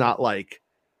 It's not like,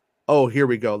 oh, here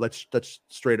we go. Let's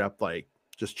straight up like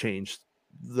just change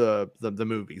the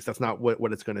movies. That's not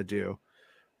what it's going to do.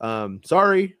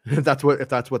 Sorry if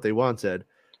that's what they wanted.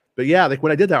 But yeah, like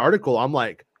when I did that article, I'm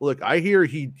like, look, I hear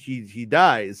he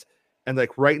dies, and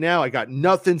like right now I got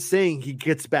nothing saying he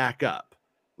gets back up.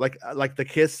 Like the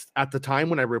kiss at the time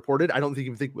when I reported, I don't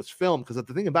even think it was filmed, because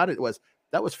the thing about it was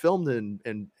that was filmed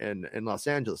in Los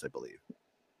Angeles, I believe.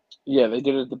 Yeah, they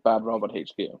did it at the Bad Robot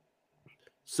HQ.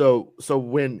 So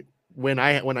when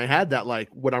I had that, like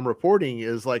what I'm reporting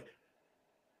is like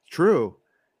true,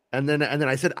 and then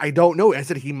I said I don't know. I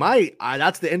said he might.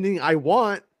 That's the ending I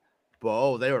want.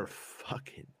 But they were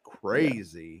fucking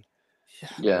crazy.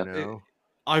 Yeah.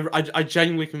 I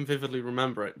genuinely can vividly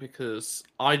remember it, because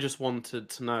I just wanted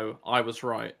to know I was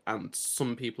right, and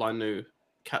some people I knew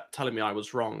kept telling me I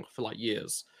was wrong for like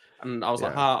years, and I was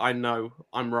like, I know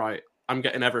I'm right. I'm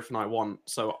getting everything I want.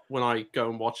 So when I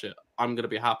go and watch it, I'm gonna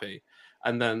be happy.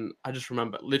 And then I just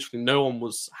remember literally no one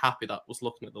was happy that was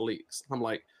looking at the leaks. I'm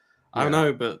like, I don't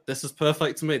know, but this is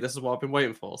perfect to me. This is what I've been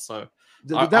waiting for. So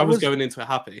I was going into it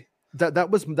happy.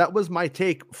 That was my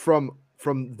take from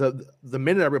the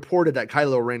minute I reported that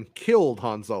Kylo Ren killed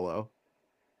Han Solo,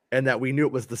 and that we knew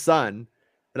it was the son.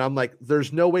 And I'm like,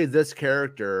 there's no way this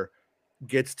character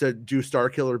gets to do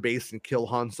Starkiller Base and kill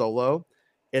Han Solo,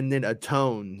 and then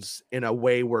atones in a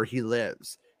way where he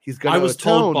lives. He's gonna. I was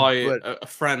told by a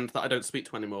friend that I don't speak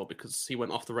to anymore because he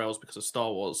went off the rails because of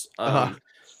Star Wars.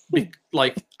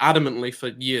 Like adamantly for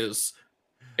years,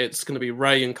 it's going to be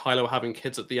Rey and Kylo having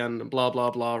kids at the end and blah blah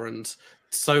blah, and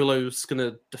Solo's going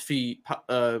to defeat.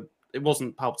 It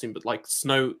wasn't Palpatine, but like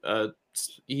Snow.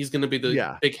 He's going to be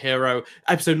the big hero.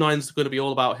 Episode 9 is going to be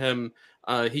all about him.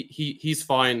 He's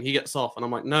fine. He gets off, and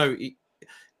I'm like, no.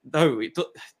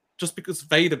 Just because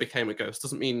Vader became a ghost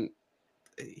doesn't mean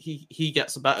he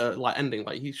gets a better like ending.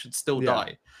 Like he should still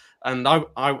die. And I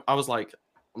was like,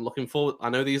 I'm looking forward. I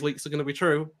know these leaks are going to be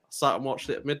true. I sat and watched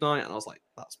it at midnight, and I was like,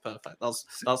 that's perfect.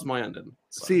 That's my ending.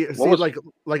 So. See, like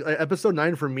episode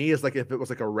 9 for me is like if it was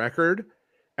like a record,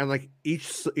 and like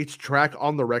each track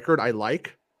on the record I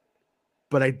like,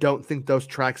 but I don't think those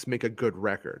tracks make a good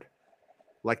record.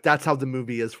 Like that's how the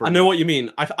movie is for me. I know what you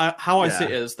mean. How I see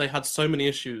it is they had so many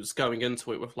issues going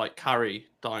into it with like Carrie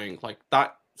dying. Like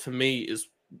that for me is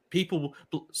people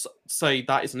say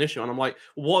that is an issue, and I'm like,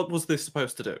 what was this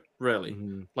supposed to do? Really?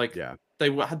 Like they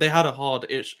had a hard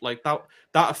issue like that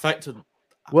affected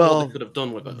what they could have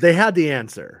done with it. They had the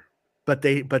answer, but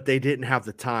they didn't have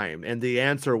the time, and the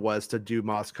answer was to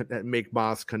make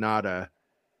Maz Kanata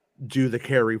do the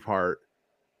Carrie part.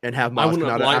 And have Maz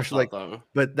Kanata actually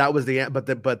but that was but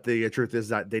the truth is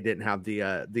that they didn't have the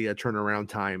turnaround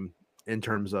time in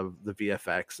terms of the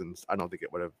VFX, and I don't think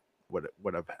it would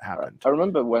have happened. I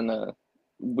remember when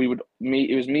we would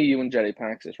meet. It was me, you, and Jerry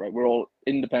Paxis, right? We're all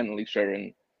independently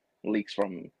sharing leaks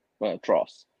from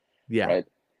Tross, right?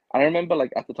 And I remember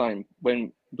like at the time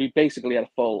when we basically had a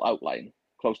full outline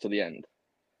close to the end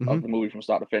of the movie from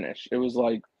start to finish. It was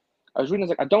like I was reading. I was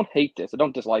like, I don't hate this. I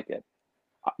don't dislike it.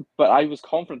 But I was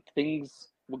confident things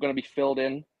were going to be filled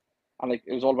in, and like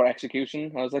it was all about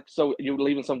execution. I was like, so you're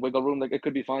leaving some wiggle room, like it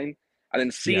could be fine. And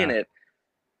then seeing it,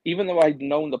 even though I'd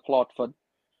known the plot for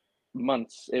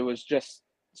months, it was just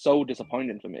so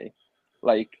disappointing for me,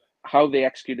 like how they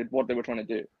executed what they were trying to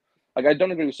do. Like I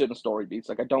don't agree with certain story beats.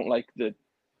 Like I don't like the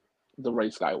Rey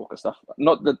Skywalker stuff.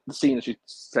 Not the scene that she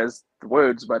says the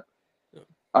words, but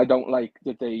I don't like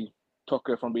that they took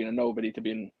her from being a nobody to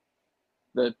being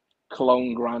the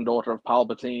clone granddaughter of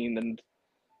Palpatine and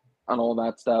all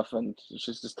that stuff, and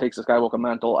she just takes the Skywalker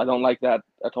mantle. I don't like that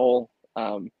at all.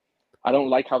 I don't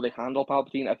like how they handle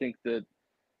Palpatine. I think the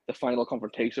final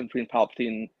confrontation between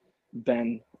Palpatine,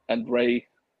 Ben, and Rey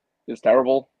is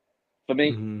terrible for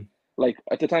me. Like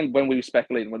at the time when we were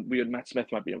speculating, when we had Matt Smith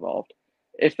might be involved,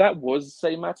 if that was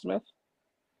say Matt Smith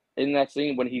in that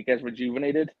scene when he gets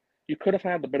rejuvenated, you could have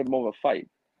had a bit more of a fight.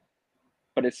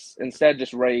 But it's instead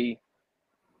just Rey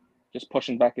just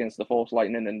pushing back against the Force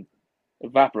lightning and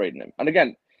evaporating him. And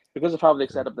again, because of how they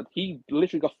set up that he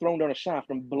literally got thrown down a shaft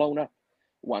and blown up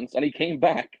once, and he came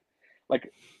back.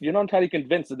 Like, you're not entirely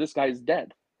convinced that this guy is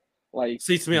dead. Like,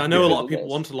 See, to me, I know a lot of because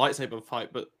people want a lightsaber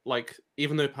fight, but like,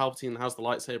 even though Palpatine has the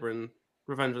lightsaber in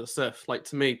Revenge of the Sith, like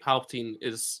to me, Palpatine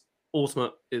is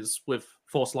ultimate is with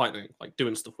Force lightning, like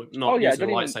doing stuff with not Oh yeah, I using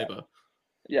a don't even. lightsaber.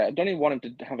 Yeah, I don't even want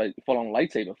him to have a full-on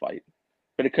lightsaber fight,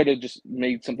 but it could have just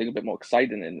made something a bit more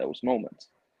exciting in those moments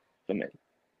for me.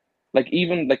 Like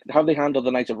even like how they handled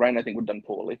the Knights of Ren, I think were done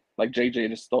poorly. Like JJ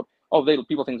just thought, oh,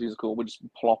 people think these are cool, we'll just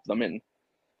plop them in.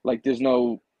 Like they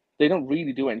don't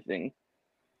really do anything.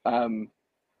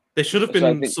 They should have So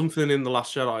I been think- something in The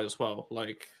Last Jedi as well.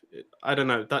 Like, I don't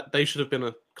know, that they should have been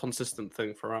a consistent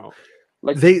thing throughout.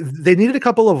 Like They needed a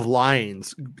couple of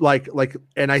lines,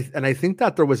 and I think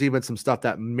that there was even some stuff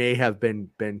that may have been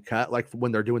cut, like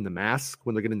when they're doing the mask,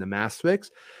 when they're getting the mask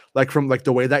fixed, like from like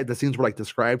the way that the scenes were like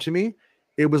described to me,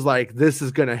 it was like this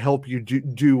is gonna help you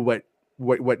do what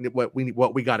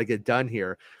we got to get done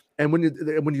here. And when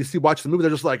you watch the movie,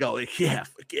 they're just like, oh yeah,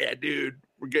 fuck yeah, dude,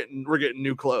 we're getting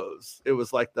new clothes. It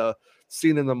was like the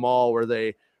scene in the mall where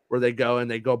they go and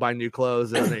they go buy new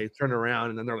clothes and they turn around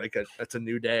and then they're like, that's a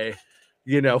new day,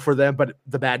 for them, but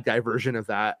the bad guy version of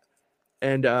that.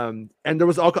 And there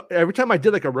was every time I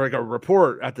did like a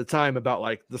report at the time about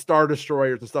like the Star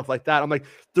Destroyers and stuff like that, I'm like,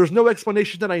 there's no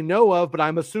explanation that I know of, but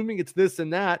I'm assuming it's this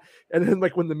and that. And then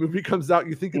like when the movie comes out,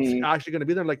 you think it's actually going to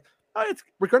be there. I'm like, oh,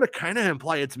 we're going to kind of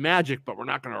imply it's magic, but we're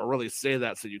not going to really say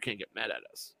that so you can't get mad at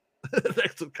us.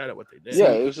 That's kind of what they did.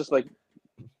 Yeah, it was just like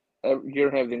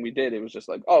during everything we did, it was just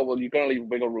like, oh well, you're going to leave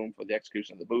wiggle room for the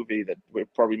execution of the movie that we're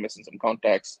probably missing some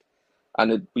context,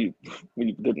 and we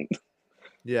didn't.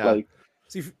 Yeah. Like,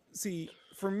 see,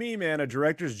 for me, man, a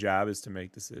director's job is to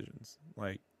make decisions.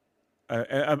 Like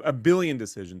a billion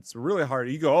decisions. It's really hard.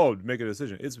 You go, oh, make a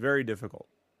decision. It's very difficult.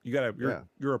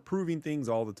 You're approving things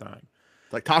all the time.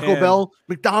 Like Taco Bell,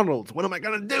 McDonald's. What am I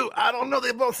gonna do? I don't know.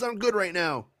 They both sound good right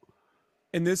now.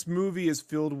 And this movie is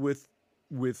filled with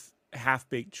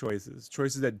half-baked choices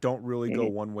that don't really go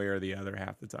one way or the other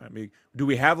half the time. I mean, do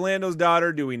we have Lando's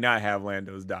daughter? Do we not have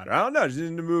Lando's daughter? I don't know. Just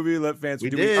in the movie, let fans.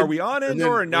 Are we on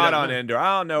Endor or not on Endor?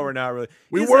 I don't know. We're not really.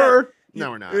 We were.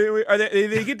 No, we're not. Are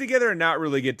they get together or not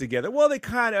really get together? Well, they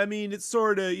kind of. I mean, it's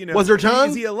sort of. Was there tongue?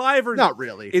 Is he alive or not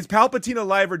really? Is Palpatine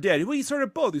alive or dead? Well, he's sort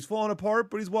of both. He's falling apart,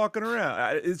 but he's walking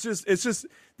around. It's just.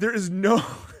 There is no.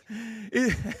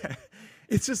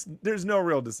 It's just there's no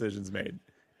real decisions made.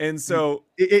 And so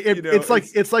it's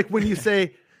like when you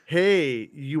say, hey,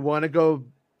 you want to go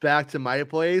back to my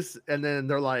place? And then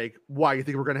they're like, why? You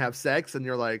think we're going to have sex? And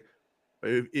you're like,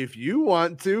 if you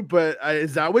want to, but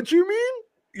is that what you mean?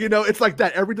 It's like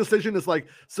that. Every decision is like,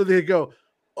 so they go,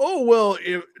 oh, well,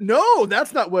 no,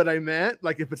 that's not what I meant.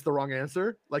 Like if it's the wrong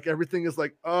answer, like everything is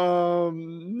like, no.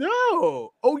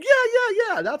 Oh,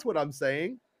 yeah. That's what I'm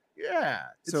saying. Yeah.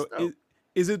 So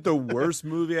is it the worst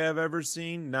movie I've ever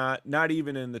seen? Not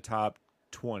even in the top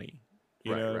 20.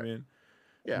 You know what I mean?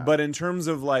 Yeah. But in terms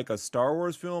of like a Star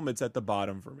Wars film, it's at the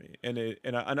bottom for me. And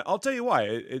I'll tell you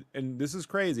why. And this is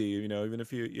crazy, even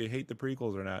if you hate the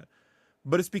prequels or not.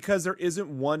 But it's because there isn't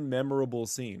one memorable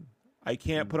scene. I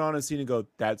can't put on a scene and go,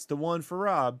 that's the one for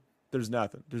Rob. There's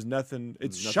nothing.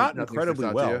 It's shot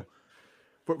incredibly well.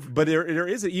 But there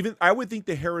isn't. Even I would think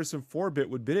the Harrison Ford bit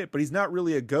would be it, but he's not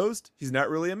really a ghost. He's not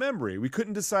really a memory. We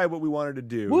couldn't decide what we wanted to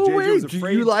do. Well, JJ was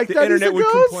afraid do you like the that internet would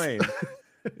ghost? complain.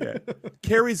 Yeah,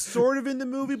 Carrie's sort of in the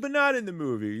movie, but not in the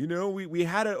movie. We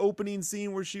had an opening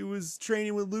scene where she was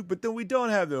training with Luke, but then we don't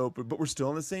have the open. But we're still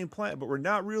on the same planet. But we're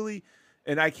not really.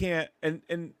 And I can't.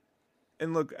 And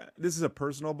look, this is a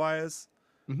personal bias,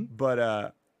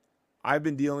 but I've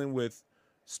been dealing with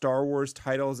Star Wars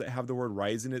titles that have the word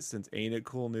rise in it since Ain't It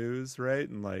Cool News, right?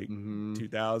 And like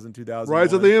 2000, 2001.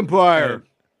 Rise of the Empire.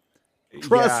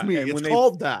 Trust me, it's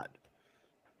called that.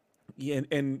 Yeah,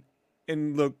 and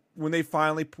look, when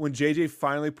JJ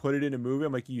finally put it in a movie,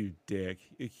 I'm like, you dick.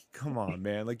 Come on,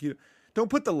 man. Like you don't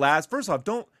put the last. First off, if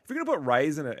you're gonna put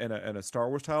Rise in a Star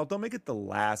Wars title, don't make it the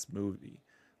last movie.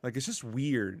 Like it's just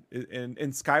weird. And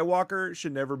Skywalker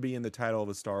should never be in the title of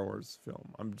a Star Wars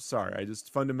film. I'm sorry. I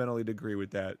just fundamentally disagree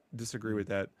with that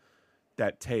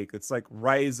take. It's like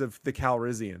Rise of the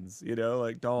Calrissians,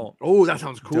 like don't. Oh, that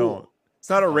sounds cool. Don't. It's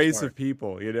not a race of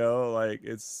people, like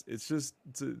it's just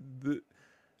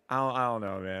I don't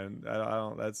know, man. I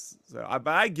don't but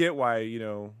I get why,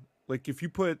 like if you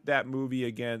put that movie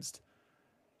against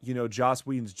Joss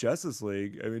Whedon's Justice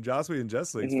League. I mean, Joss Whedon's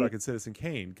Justice League's fucking Citizen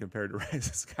Kane compared to Rise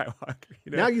of Skywalker.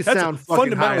 Now you sound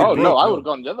fucking high. Oh no, I would have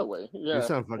gone the other way. Yeah, you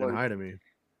sound fucking high to me.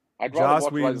 I'd rather Joss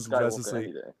watch Rise of Skywalker Justice League.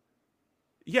 any day.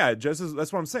 Yeah, that's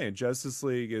what I'm saying. Justice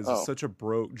League is such a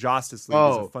broke. Justice League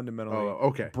is a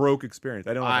fundamentally broke experience.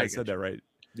 I don't know if I said that right.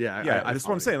 Yeah, that's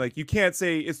what I'm saying. Like, you can't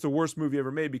say it's the worst movie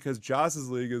ever made because Justice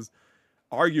League is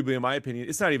arguably, in my opinion,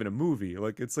 it's not even a movie.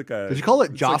 Like it's like a. Did you call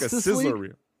it it's Justice like a sizzler League?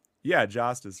 reel. Yeah,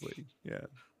 Justice League. Yeah.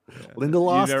 Linda You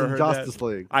Lost never and heard Justice that?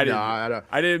 League. I No, didn't.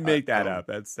 I didn't make that don't. up.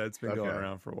 That's been going Okay.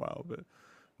 around for a while.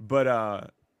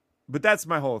 But that's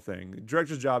my whole thing.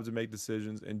 Director's job to make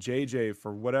decisions, and JJ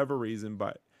for whatever reason,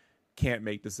 but can't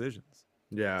make decisions.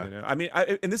 Yeah. You know? I mean,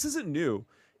 and this isn't new.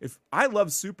 If I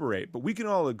love Super 8, but we can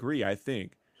all agree, I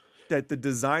think, that the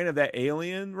design of that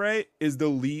alien, right, is the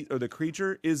lead or the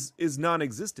creature is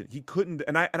non-existent. He couldn't,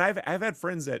 and I've had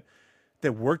friends that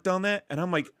worked on that, and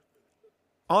I'm like,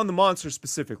 on the monster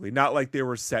specifically, not like they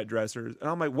were set dressers, and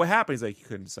I'm like, what happened? He's like, he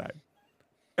couldn't decide.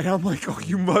 And I'm like, oh,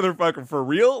 you motherfucker, for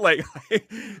real? Like,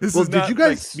 this is not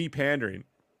like me pandering.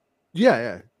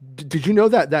 Yeah. Did you know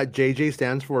that JJ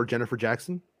stands for Jennifer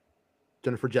Jackson?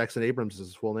 Jennifer Jackson Abrams is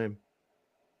his full name.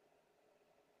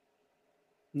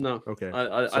 No. Okay.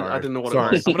 I didn't know what Sorry.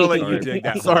 it was. I'm gonna let you dig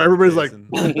that. Sorry, hole, everybody's Jason.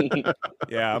 like,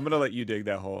 yeah, I'm gonna let you dig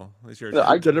that hole. It's yours.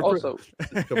 I Jennifer- also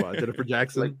come on, Jennifer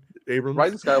Jackson Abrams.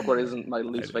 Rise of Skywalker isn't my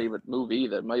least favorite movie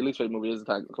either. My least favorite movie is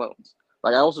Attack of the Clones.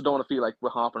 Like I also don't want to feel like we're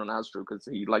harping on Azzatru because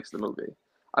he likes the movie.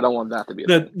 I don't want that to be.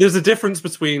 There's a difference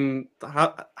between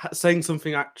saying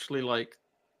something actually like,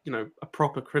 you know, a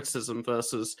proper criticism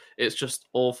versus it's just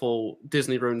awful.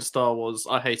 Disney ruined Star Wars.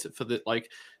 I hate it for the like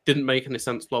didn't make any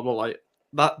sense. Blah blah. Like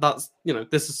that's you know,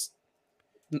 this is,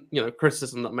 you know,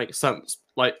 criticism that makes sense.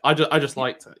 Like I just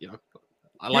liked it. You know,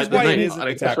 I like the why name. it isn't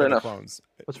Attack of the Clones.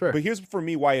 That's fair. But here's for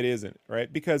me why it isn't,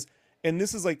 right? Because, and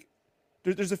this is like,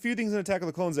 there's a few things in Attack of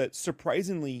the Clones that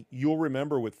surprisingly you'll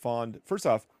remember with fond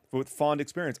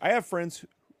experience. I have friends,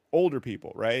 older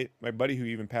people, right? My buddy who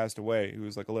even passed away, who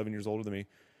was like 11 years older than me,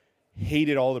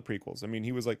 hated all the prequels. I mean,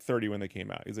 he was like 30 when they came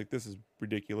out. He's like, this is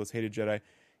ridiculous, hated Jedi.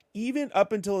 Even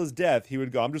up until his death, he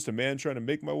would go, I'm just a man trying to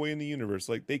make my way in the universe.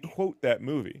 Like, they quote that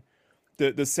movie.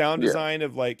 The sound design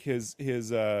of like his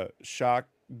shock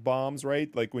bombs,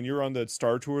 right? Like when you're on the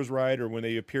Star Tours ride or when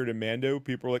they appeared in Mando,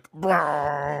 people are like,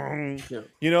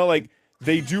 you know, like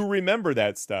they do remember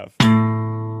that stuff.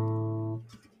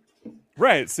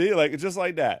 Right. See, like just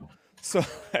like that.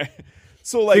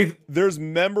 So like there's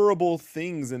memorable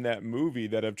things in that movie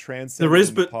that have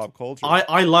transcended pop culture.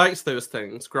 I liked those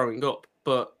things growing up,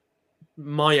 but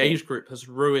my age group has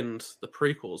ruined the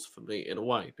prequels for me in a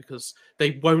way because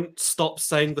they won't stop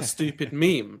saying the stupid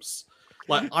memes.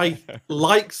 Like I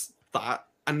liked that,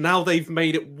 and now they've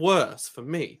made it worse for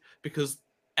me because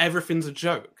everything's a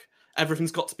joke.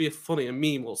 Everything's got to be a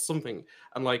meme or something,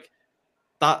 and like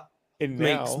that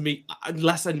makes me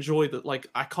less enjoy that. Like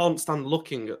I can't stand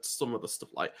looking at some of the stuff.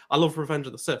 Like I love Revenge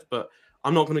of the Sith, but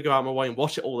I'm not going to go out of my way and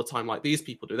watch it all the time like these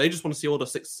people do. They just want to see Order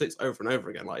 66 over and over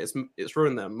again. Like it's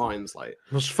ruined their minds. Like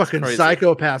those fucking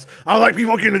psychopaths. I like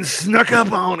people getting snuck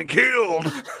up on and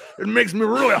killed. It makes me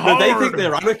really hard. They think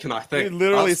they're Anakin. I think you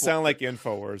literally sound like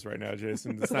InfoWars right now,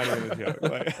 Jason. It's not even a joke.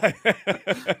 Like,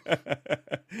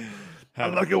 I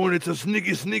like it when it's a sneak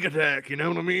attack. You know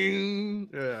what I mean?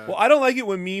 Yeah. Well, I don't like it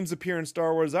when memes appear in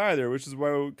Star Wars either, which is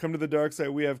why we come to the dark side.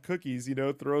 We have cookies. You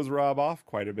know, throws Rob off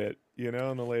quite a bit. You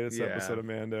know, in the latest episode of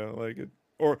Mando, like it,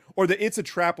 or the It's a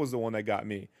Trap was the one that got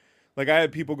me. Like I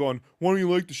had people going, "Why don't you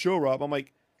like the show, Rob?" I'm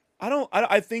like,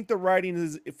 I think the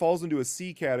writing it falls into a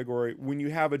C category when you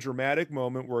have a dramatic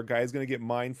moment where a guy's going to get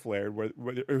mind flared,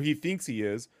 or he thinks he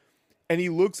is, and he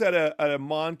looks at a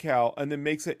Mon Cal and then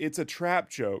makes It's a Trap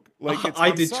joke. Like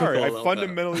I'm sorry, I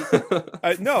fundamentally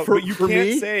no, but you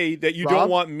can't say that you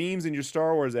don't want memes in your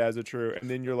Star Wars Azzatru, and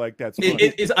then you're like, that's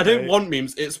funny. I don't want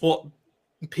memes. It's what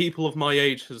people of my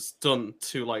age has done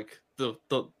to like the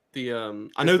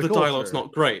I know the dialogue's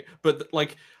not great, but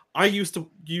like I used to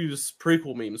use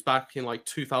prequel memes back in like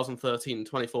 2013,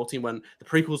 2014 when the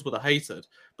prequels were the hated,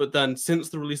 but then since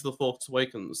the release of The Force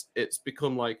Awakens, it's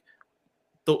become like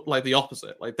the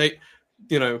opposite. Like they,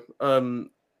 you know,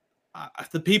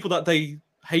 the people that they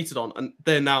hated on, and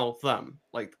they're now them.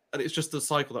 Like, and it's just a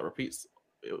cycle that repeats.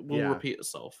 It will repeat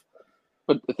itself.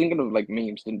 But thinking of like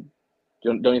memes,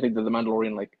 don't you think that the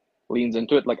Mandalorian like leans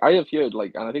into it? Like I have heard,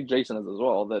 like, and I think Jason has as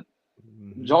well, that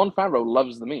Jon Favreau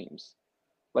loves the memes.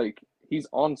 Like he's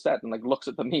on set and like looks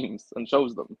at the memes and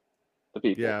shows them to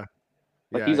people. Yeah.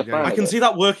 Like he's a fan. I can see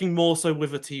that working more so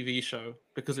with a TV show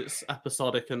because it's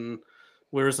episodic, and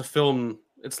whereas a film,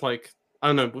 it's like,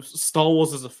 I don't know, Star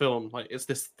Wars is a film, like it's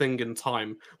this thing in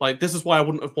time. Like this is why I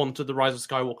wouldn't have wanted the Rise of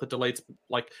Skywalker delayed,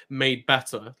 like made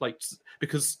better, like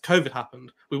because COVID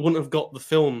happened. We wouldn't have got the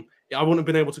film. I wouldn't have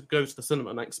been able to go to the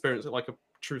cinema and experience it like a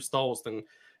true Star Wars thing.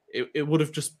 It would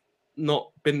have just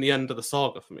not been the end of the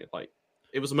saga for me. Like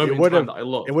it was a moment in time that I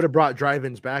loved. It would have brought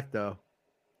drive-ins back though.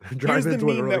 Here's the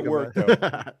meme that worked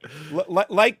though.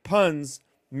 Like puns,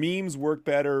 memes work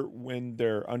better when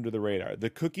they're under the radar. The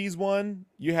cookies one,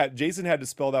 Jason had to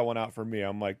spell that one out for me.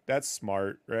 I'm like, that's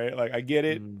smart, right? Like, I get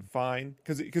it, fine,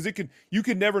 because you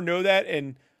could never know that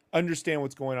and understand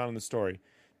what's going on in the story.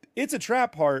 It's a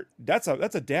trap part. That's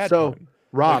a dad pun.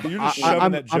 Rob, like, you're just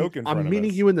shoving that joke in front of us. I'm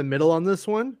meeting you in the middle on this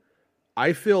one.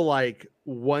 I feel like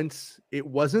once it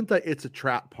wasn't that it's a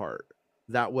trap part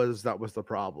that was the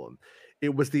problem.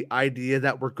 It was the idea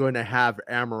that we're going to have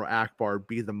Admiral Akbar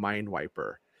be the mind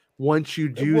wiper. Once you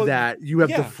do that, you have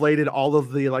deflated all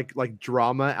of the like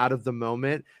drama out of the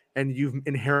moment, and you've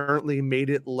inherently made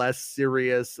it less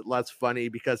serious, less funny,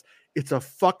 because it's a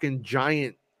fucking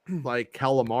giant like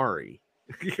calamari.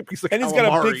 And he's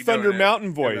got a Big Thunder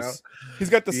Mountain voice. You know? He's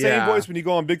got the same voice when you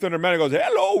go on Big Thunder Mountain. He goes,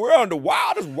 "Hello, we're on the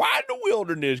wildest ride in the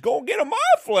wilderness. Go and get a mind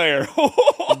flare."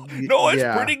 No,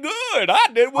 it's pretty good. I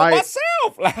did it with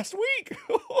myself last week.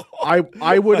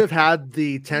 I would have had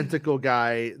the tentacle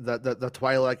guy, the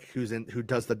Twi'lek who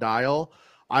does the dial.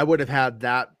 I would have had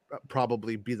that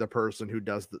probably be the person who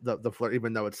does the flare,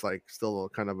 even though it's like still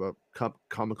kind of a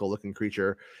comical looking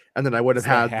creature. And then I would have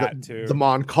had the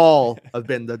Mon Call have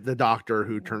been the doctor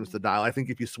who turns the dial. I think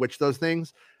if you switch those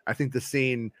things, I think the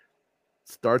scene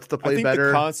starts to play better.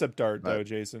 The concept art, though,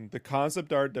 Jason, the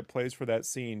concept art that plays for that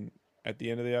scene at the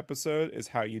end of the episode is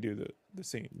how you do the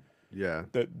scene. Yeah.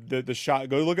 The shot.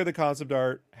 Go look at the concept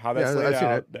art. How that's laid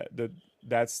out.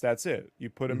 That's it. You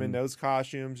put them in those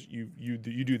costumes. You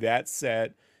do that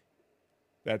set.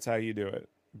 That's how you do it.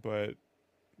 But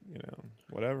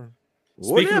whatever.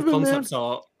 Speaking of concept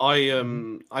art,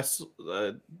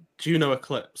 Juno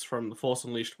Eclipse from The Force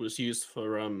Unleashed was used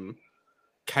for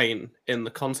Kane in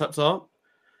the concept art,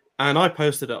 and I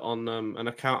posted it on an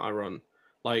account I run.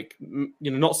 Like,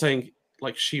 not saying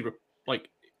like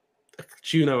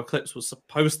Juno Eclipse was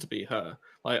supposed to be her.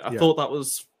 Like, I thought that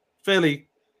was fairly,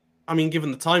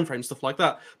 given the time frame, stuff like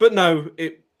that. But no,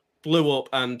 it blew up,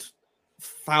 and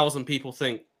 1,000 people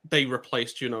think they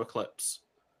replaced Juno Eclipse.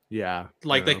 Yeah.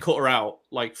 Like, they cut her out,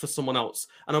 like, for someone else.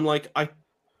 And I'm like, I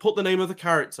put the name of the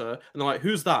character, and they're like,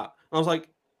 who's that? And I was like,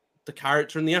 the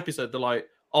character in the episode. They're like,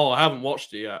 oh, I haven't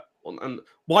watched it yet. And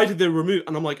why did they remove?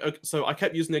 And I'm like, okay. So I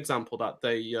kept using the example that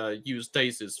they used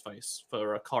Daisy's face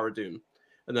for Cara Dune.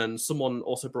 And then someone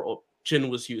also brought up Jin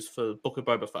was used for Book of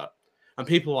Boba Fett. And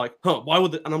people are like, why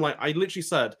would they? And I'm like, I literally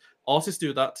said, artists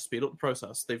do that to speed up the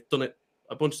process. They've done it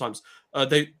a bunch of times.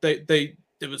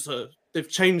 They've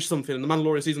changed something in The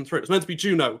Mandalorian season 3. It was meant to be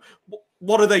Juno.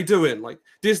 What are they doing? Like,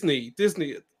 Disney,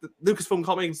 Lucasfilm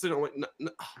can't make a decision. I'm like,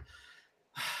 no.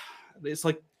 It's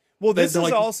like, well, this is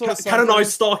like, also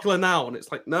canonize Starkiller now, and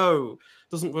it's like, no,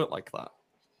 it doesn't work like that.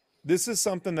 This is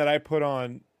something that I put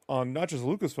on not just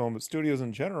Lucasfilm, but studios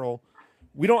in general.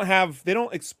 They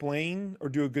don't explain or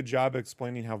do a good job of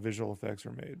explaining how visual effects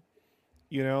are made.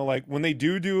 Like when they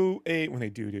do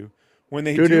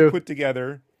put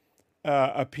together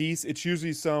a piece, it's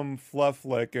usually some fluff,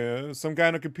 like some guy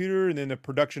on a computer, and then the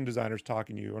production designer's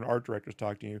talking to you, an art director's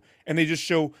talking to you, and they just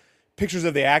show pictures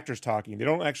of the actors talking. They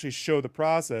don't actually show the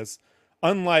process.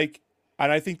 Unlike,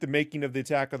 and I think The Making of the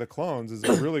Attack of the Clones is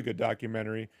a really good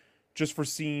documentary, just for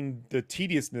seeing the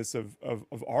tediousness of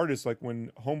artists, like when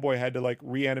Homeboy had to like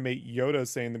reanimate Yoda,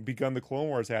 saying that begun the Clone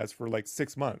Wars has for like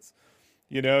 6 months,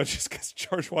 just because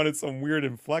George wanted some weird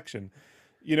inflection.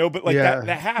 But like that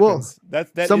happens. Well,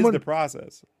 that is the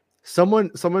process.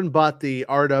 Someone bought the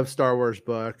Art of Star Wars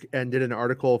book and did an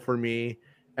article for me,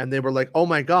 and they were like, "Oh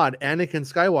my God, Anakin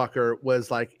Skywalker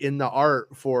was like in the art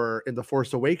in The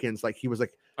Force Awakens. Like he was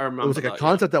like, it was like a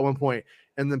concept at one point."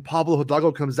 And then Pablo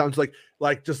Hidalgo comes down to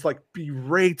just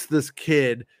berates this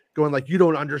kid, going like, "You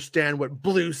don't understand what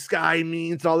blue sky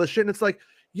means," and all this shit. And it's like,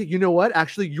 you know what?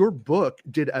 Actually, your book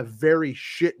did a very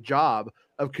shit job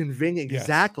of conveying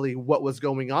exactly what was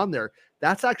going on there.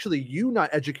 That's actually you not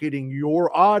educating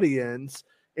your audience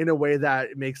in a way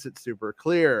that makes it super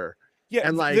clear. Yeah,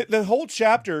 and like the whole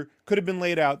chapter could have been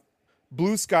laid out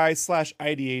blue sky /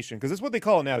 ideation, because that's what they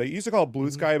call it now. They used to call it blue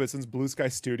sky, but since Blue Sky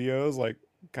Studios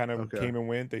kind of came and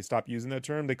went, they stopped using that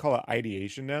term. They call it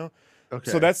ideation now. Okay.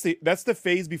 So that's the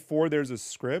phase before there's a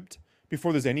script.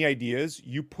 Before there's any ideas,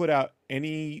 you put out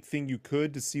anything you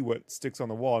could to see what sticks on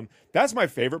the wall. And that's my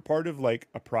favorite part of like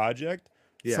a project.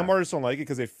 Yeah. Some artists don't like it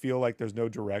because they feel like there's no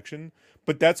direction.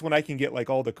 But that's when I can get like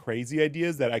all the crazy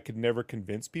ideas that I could never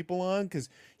convince people on, because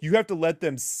you have to let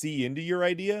them see into your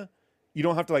idea. You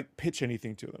don't have to like pitch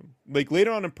anything to them. Like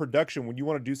later on in production, when you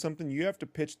want to do something, you have to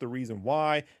pitch the reason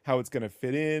why, how it's going to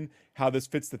fit in, how this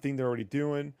fits the thing they're already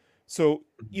doing. So,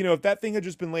 if that thing had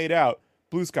just been laid out,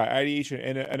 blue sky ideation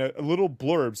and a little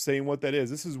blurb saying what that is.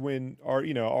 This is when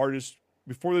artists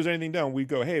before there's anything done, we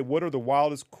go, hey, what are the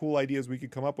wildest, cool ideas we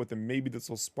could come up with, and maybe this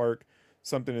will spark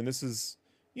something. And this is,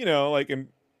 and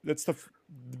that's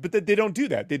but they don't do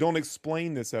that. They don't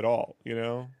explain this at all.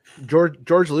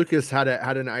 George Lucas had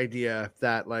an idea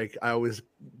that like I always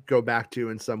go back to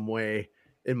in some way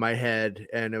in my head,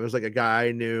 and it was like a guy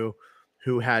I knew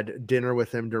who had dinner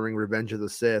with him during Revenge of the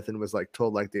Sith and was like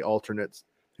told like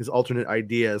his alternate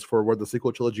ideas for where the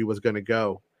sequel trilogy was going to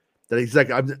go. That he's like,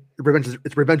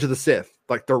 it's Revenge of the Sith.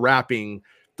 Like George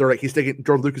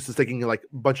Lucas is taking like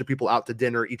a bunch of people out to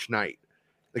dinner each night,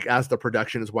 like as the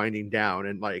production is winding down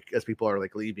and like as people are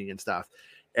like leaving and stuff.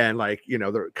 And like,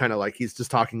 they're kind of like, he's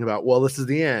just talking about, well, this is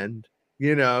the end,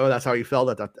 that's how he felt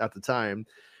at the time.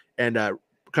 And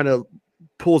kind of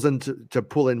pull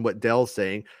in what Dell's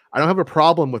saying. I don't have a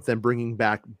problem with them bringing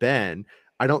back Ben.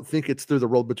 I don't think it's through the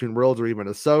World Between Worlds or even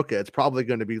Ahsoka. It's probably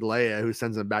going to be Leia who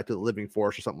sends him back to the Living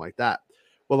Force or something like that.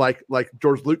 Well, like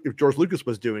if George Lucas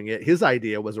was doing it, his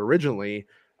idea was originally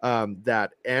that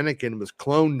Anakin was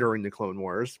cloned during the Clone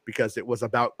Wars because it was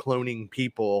about cloning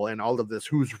people and all of this,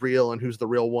 who's real and who's the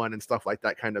real one and stuff like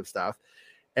that kind of stuff.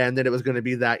 And then it was going to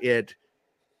be that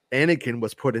Anakin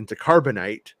was put into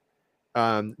carbonite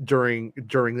during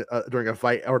a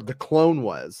fight, or the clone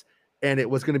was. And it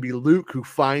was going to be Luke who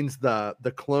finds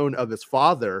the clone of his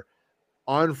father,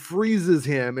 unfreezes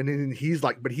him, and then he's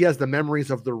like, but he has the memories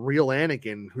of the real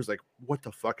Anakin, who's like, what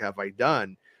the fuck have I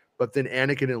done? But then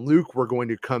Anakin and Luke were going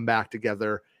to come back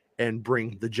together and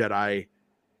bring the Jedi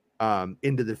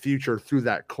into the future through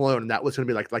that clone, and that was going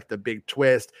to be like the big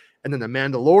twist. And then the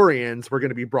Mandalorians were going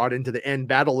to be brought into the end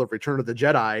battle of Return of the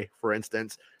Jedi, for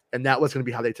instance, and that was going to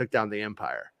be how they took down the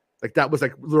Empire. Like that was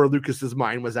like where Lucas's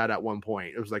mind was at one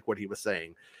point. It was like what he was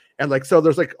saying. And like, so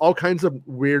there's like all kinds of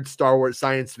weird Star Wars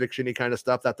science fiction-y kind of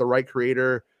stuff that the right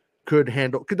creator could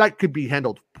handle. That could be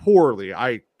handled poorly.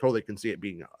 I totally can see it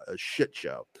being a shit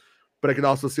show, but I could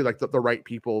also see like the right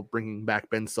people bringing back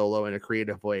Ben Solo in a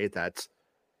creative way that's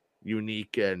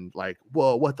unique and like,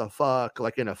 whoa, what the fuck?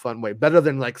 Like in a fun way, better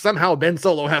than like somehow Ben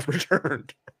Solo has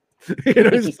returned.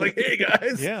 It's just like, hey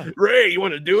guys, yeah, Ray, you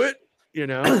want to do it?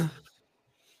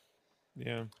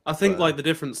 Yeah, I think like the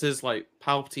difference is like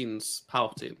Palpatine's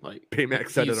Palpatine. Like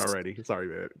Paymax said it already. Sorry,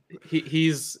 man.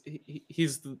 He's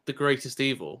the greatest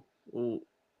evil. Well,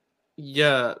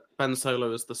 yeah, Ben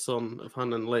Solo is the son of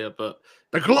Han and Leia, but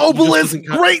the globalist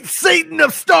great Satan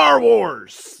of Star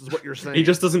Wars is what you're saying. He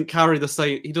just doesn't carry the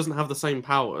same. He doesn't have the same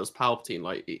power as Palpatine,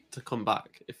 like to come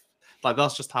back. If like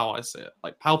that's just how I see it.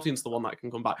 Like Palpatine's the one that can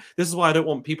come back. This is why I don't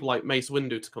want people like Mace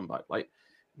Windu to come back. Like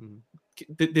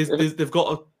they've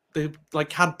got a.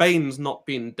 Like had Bane's not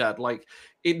been dead, like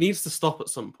it needs to stop at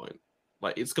some point.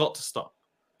 Like it's got to stop.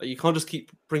 Like, you can't just keep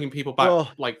bringing people back.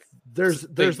 Well, like there's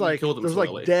like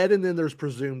dead and then there's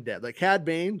presumed dead. Like Cad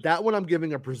Bane, that one I'm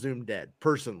giving a presumed dead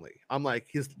personally. I'm like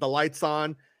the lights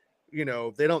on, they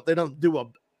don't do a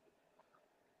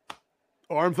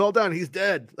arm fell down, he's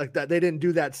dead like that. They didn't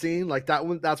do that scene like that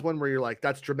one. That's one where you're like,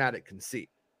 that's dramatic conceit.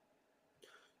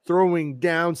 Throwing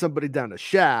down somebody down a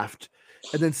shaft.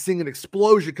 And then seeing an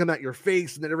explosion come at your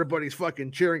face, and then everybody's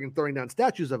fucking cheering and throwing down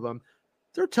statues of him.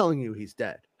 They're telling you he's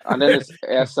dead. And then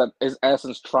his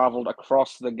essence traveled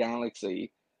across the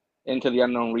galaxy into the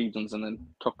unknown regions, and then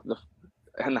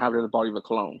inhabited the body of a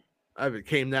clone. I haven't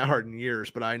came that hard in years,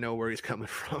 but I know where he's coming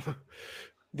from.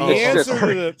 The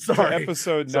answer to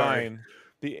episode 9.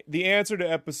 The answer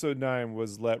to episode 9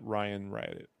 was let Ryan write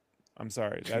it. I'm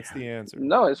sorry, that's the answer.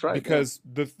 No, it's right. Because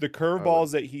the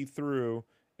curveballs that he threw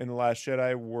in The Last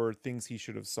Jedi were things he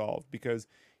should have solved, because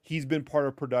he's been part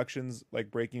of productions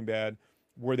like Breaking Bad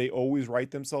where they always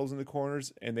write themselves in the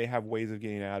corners and they have ways of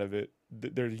getting out of it.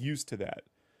 They're used to that.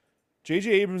 J.J.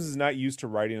 Abrams is not used to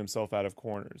writing himself out of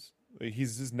corners. Like,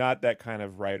 he's just not that kind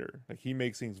of writer. Like, he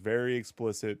makes things very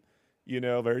explicit,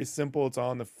 very simple. It's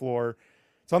on the floor.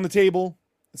 It's on the table.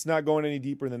 It's not going any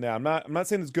deeper than that. I'm not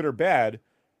saying it's good or bad,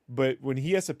 but when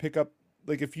he has to pick up,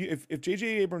 like if J.J.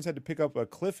 Abrams had to pick up a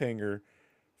cliffhanger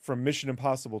from Mission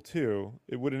Impossible 2,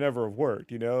 it would have never have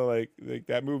worked, like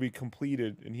that movie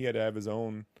completed and he had to have his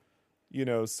own,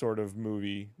 sort of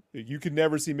movie. You could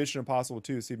never see Mission Impossible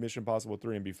 2, see Mission Impossible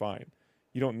 3 and be fine.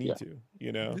 You don't need to,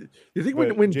 You think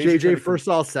when JJ first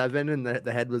saw 7 and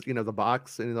the head was, the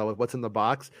box and what's in the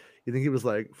box, you think he was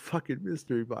like, fucking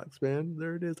mystery box, man.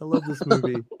 There it is. I love this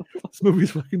movie. This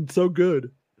movie's fucking so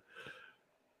good.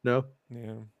 No?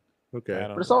 Yeah. Okay. I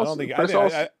don't think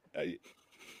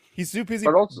he's too busy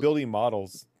building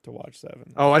models to watch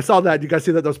 7. Oh, I saw that. You guys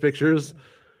see those pictures?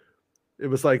 It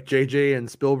was like JJ and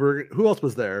Spielberg. Who else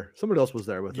was there? Somebody else was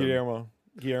there with them.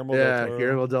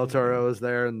 Guillermo Del Toro was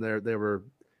there, and they were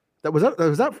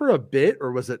Was that for a bit,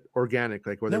 or was it organic?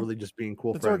 Like, were they No, really just being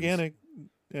cool It's friends? organic.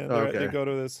 Yeah, Okay. they go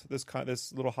to this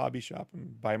little hobby shop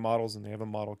and buy models, and they have a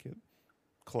model kit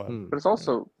club. But it's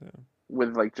also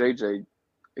with like JJ,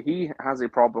 he has a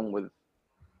problem with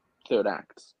third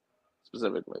acts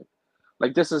specifically.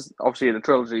 Like, this is obviously in a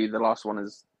trilogy. The last one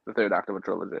is the third act of a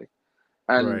trilogy,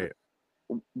 and Right.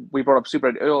 we brought up Super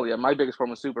 8 earlier. My biggest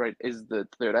problem with Super 8 is the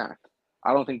third act.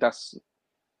 I don't think that's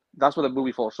where the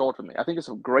movie falls short for me. I think it's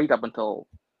great up until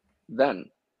then.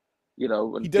 You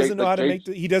know, He doesn't know how to make.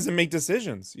 He doesn't make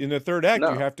decisions. In the third act,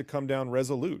 No. you have to come down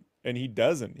resolute, and he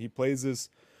doesn't. He plays this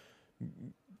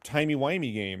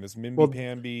timey-wimey game, this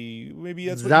mimby-pamby. Maybe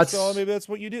that's what you saw. Maybe that's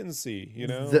what you didn't see. You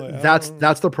know, that's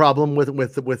the problem with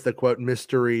the quote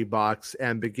mystery box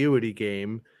ambiguity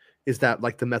game, is that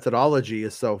like the methodology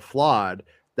is so flawed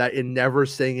that in never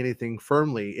saying anything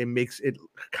firmly, it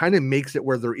kind of makes it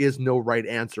where there is no right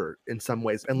answer in some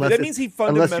ways, unless that means he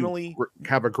fundamentally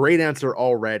have a great answer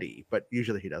already, but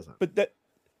usually he doesn't. But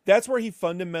that's where he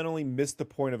fundamentally missed the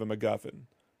point of a MacGuffin.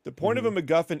 The point of a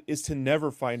MacGuffin is to never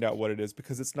find out what it is,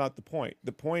 because it's not the point.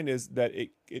 The point is that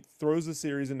it throws the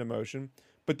series into motion,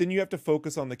 but then you have to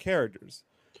focus on the characters.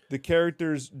 The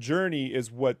character's journey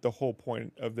is what the whole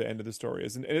point of the end of the story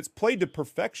is, and it's played to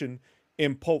perfection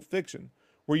in Pulp Fiction,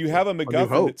 where you have a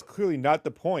MacGuffin that's clearly not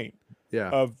the point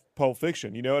of Pulp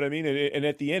Fiction. You know what I mean? And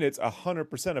at the end, it's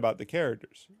 100% about the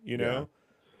characters. You know,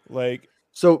 like,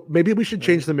 so maybe we should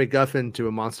change the MacGuffin to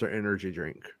a Monster Energy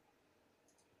drink.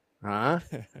 Huh?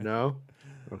 No?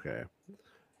 Okay.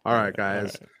 All right,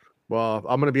 guys. All right. Well,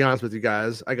 I'm going to be honest with you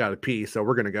guys. I got to pee, so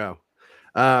we're going to go.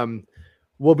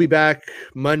 We'll be back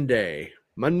Monday.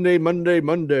 With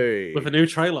a new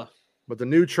trailer.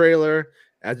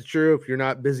 Azzatru, if you're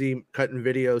not busy cutting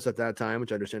videos at that time,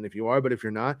 which I understand if you are, but if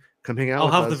you're not, come hang out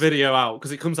with us. I'll have the video out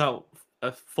because it comes out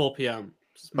at 4 p.m.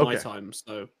 It's my time.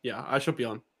 So, yeah, I should be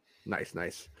on.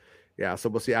 Nice. Yeah, so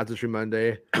we'll see Azzatru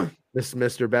Monday.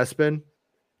 Mr. Bespin,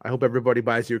 I hope everybody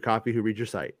buys you a copy who reads your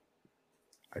site.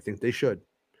 I think they should.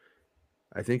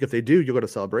 I think if they do, you'll go to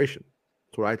Celebration.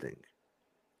 That's what I think.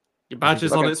 Your badge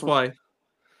is on its way.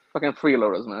 Fucking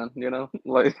freeloaders, man. You know?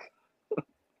 Like,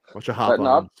 bunch of hot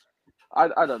bombs. I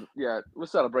don't. Yeah, with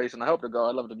Celebration, I hope to go.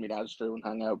 I'd love to meet Azzatru and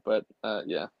hang out, but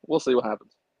yeah, we'll see what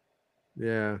happens.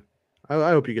 Yeah, I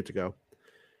hope you get to go.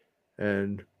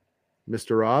 And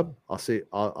Mr. Rob,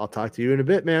 I'll talk to you in a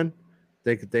bit, man.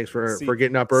 Thanks for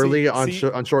getting up early on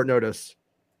short notice.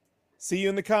 See you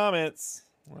in the comments.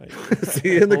 Like,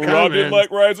 see you in the comments. Rob didn't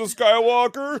like Rise of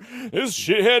Skywalker. This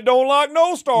shithead don't like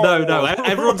no Star Wars. No,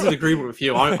 everyone's in agreement with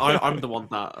you. I'm the one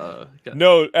that.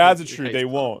 No, Azzatru, they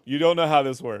won't. You don't know how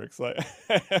this works. Like,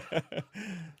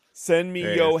 send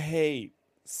me your hate.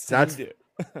 Send it.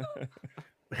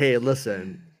 Hey,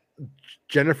 listen.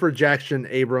 Jennifer Jackson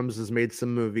Abrams has made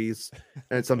some movies,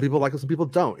 and some people like it, some people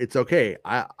don't. It's okay.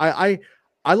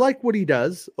 I like what he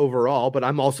does overall, but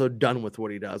I'm also done with what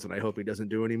he does, and I hope he doesn't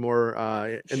do any more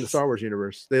in the Star Wars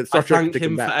universe. I thank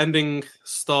him for ending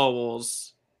Star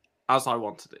Wars as I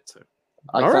wanted it to.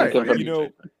 I thank him for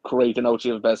creating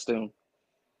Ochi of Bespin.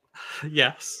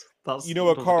 Yes. That's,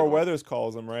 what Carl Weathers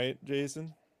calls him, right,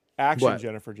 Jason? Action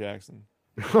Jennifer Jackson.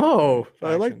 Oh,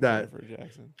 I like that.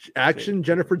 Action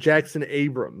Jennifer Jackson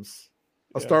Abrams.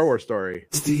 A Star Wars story.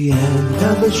 It's the end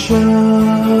of the show.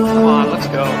 Come on, let's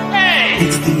go. Hey!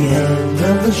 It's the end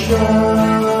of the show.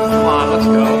 Come on, let's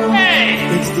go.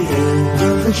 Hey! It's the end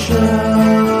of the show.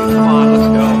 Come on, let's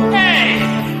go. Hey!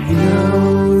 You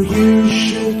know you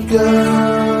should go.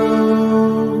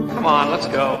 Come on, let's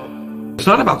go. It's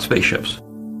not about spaceships.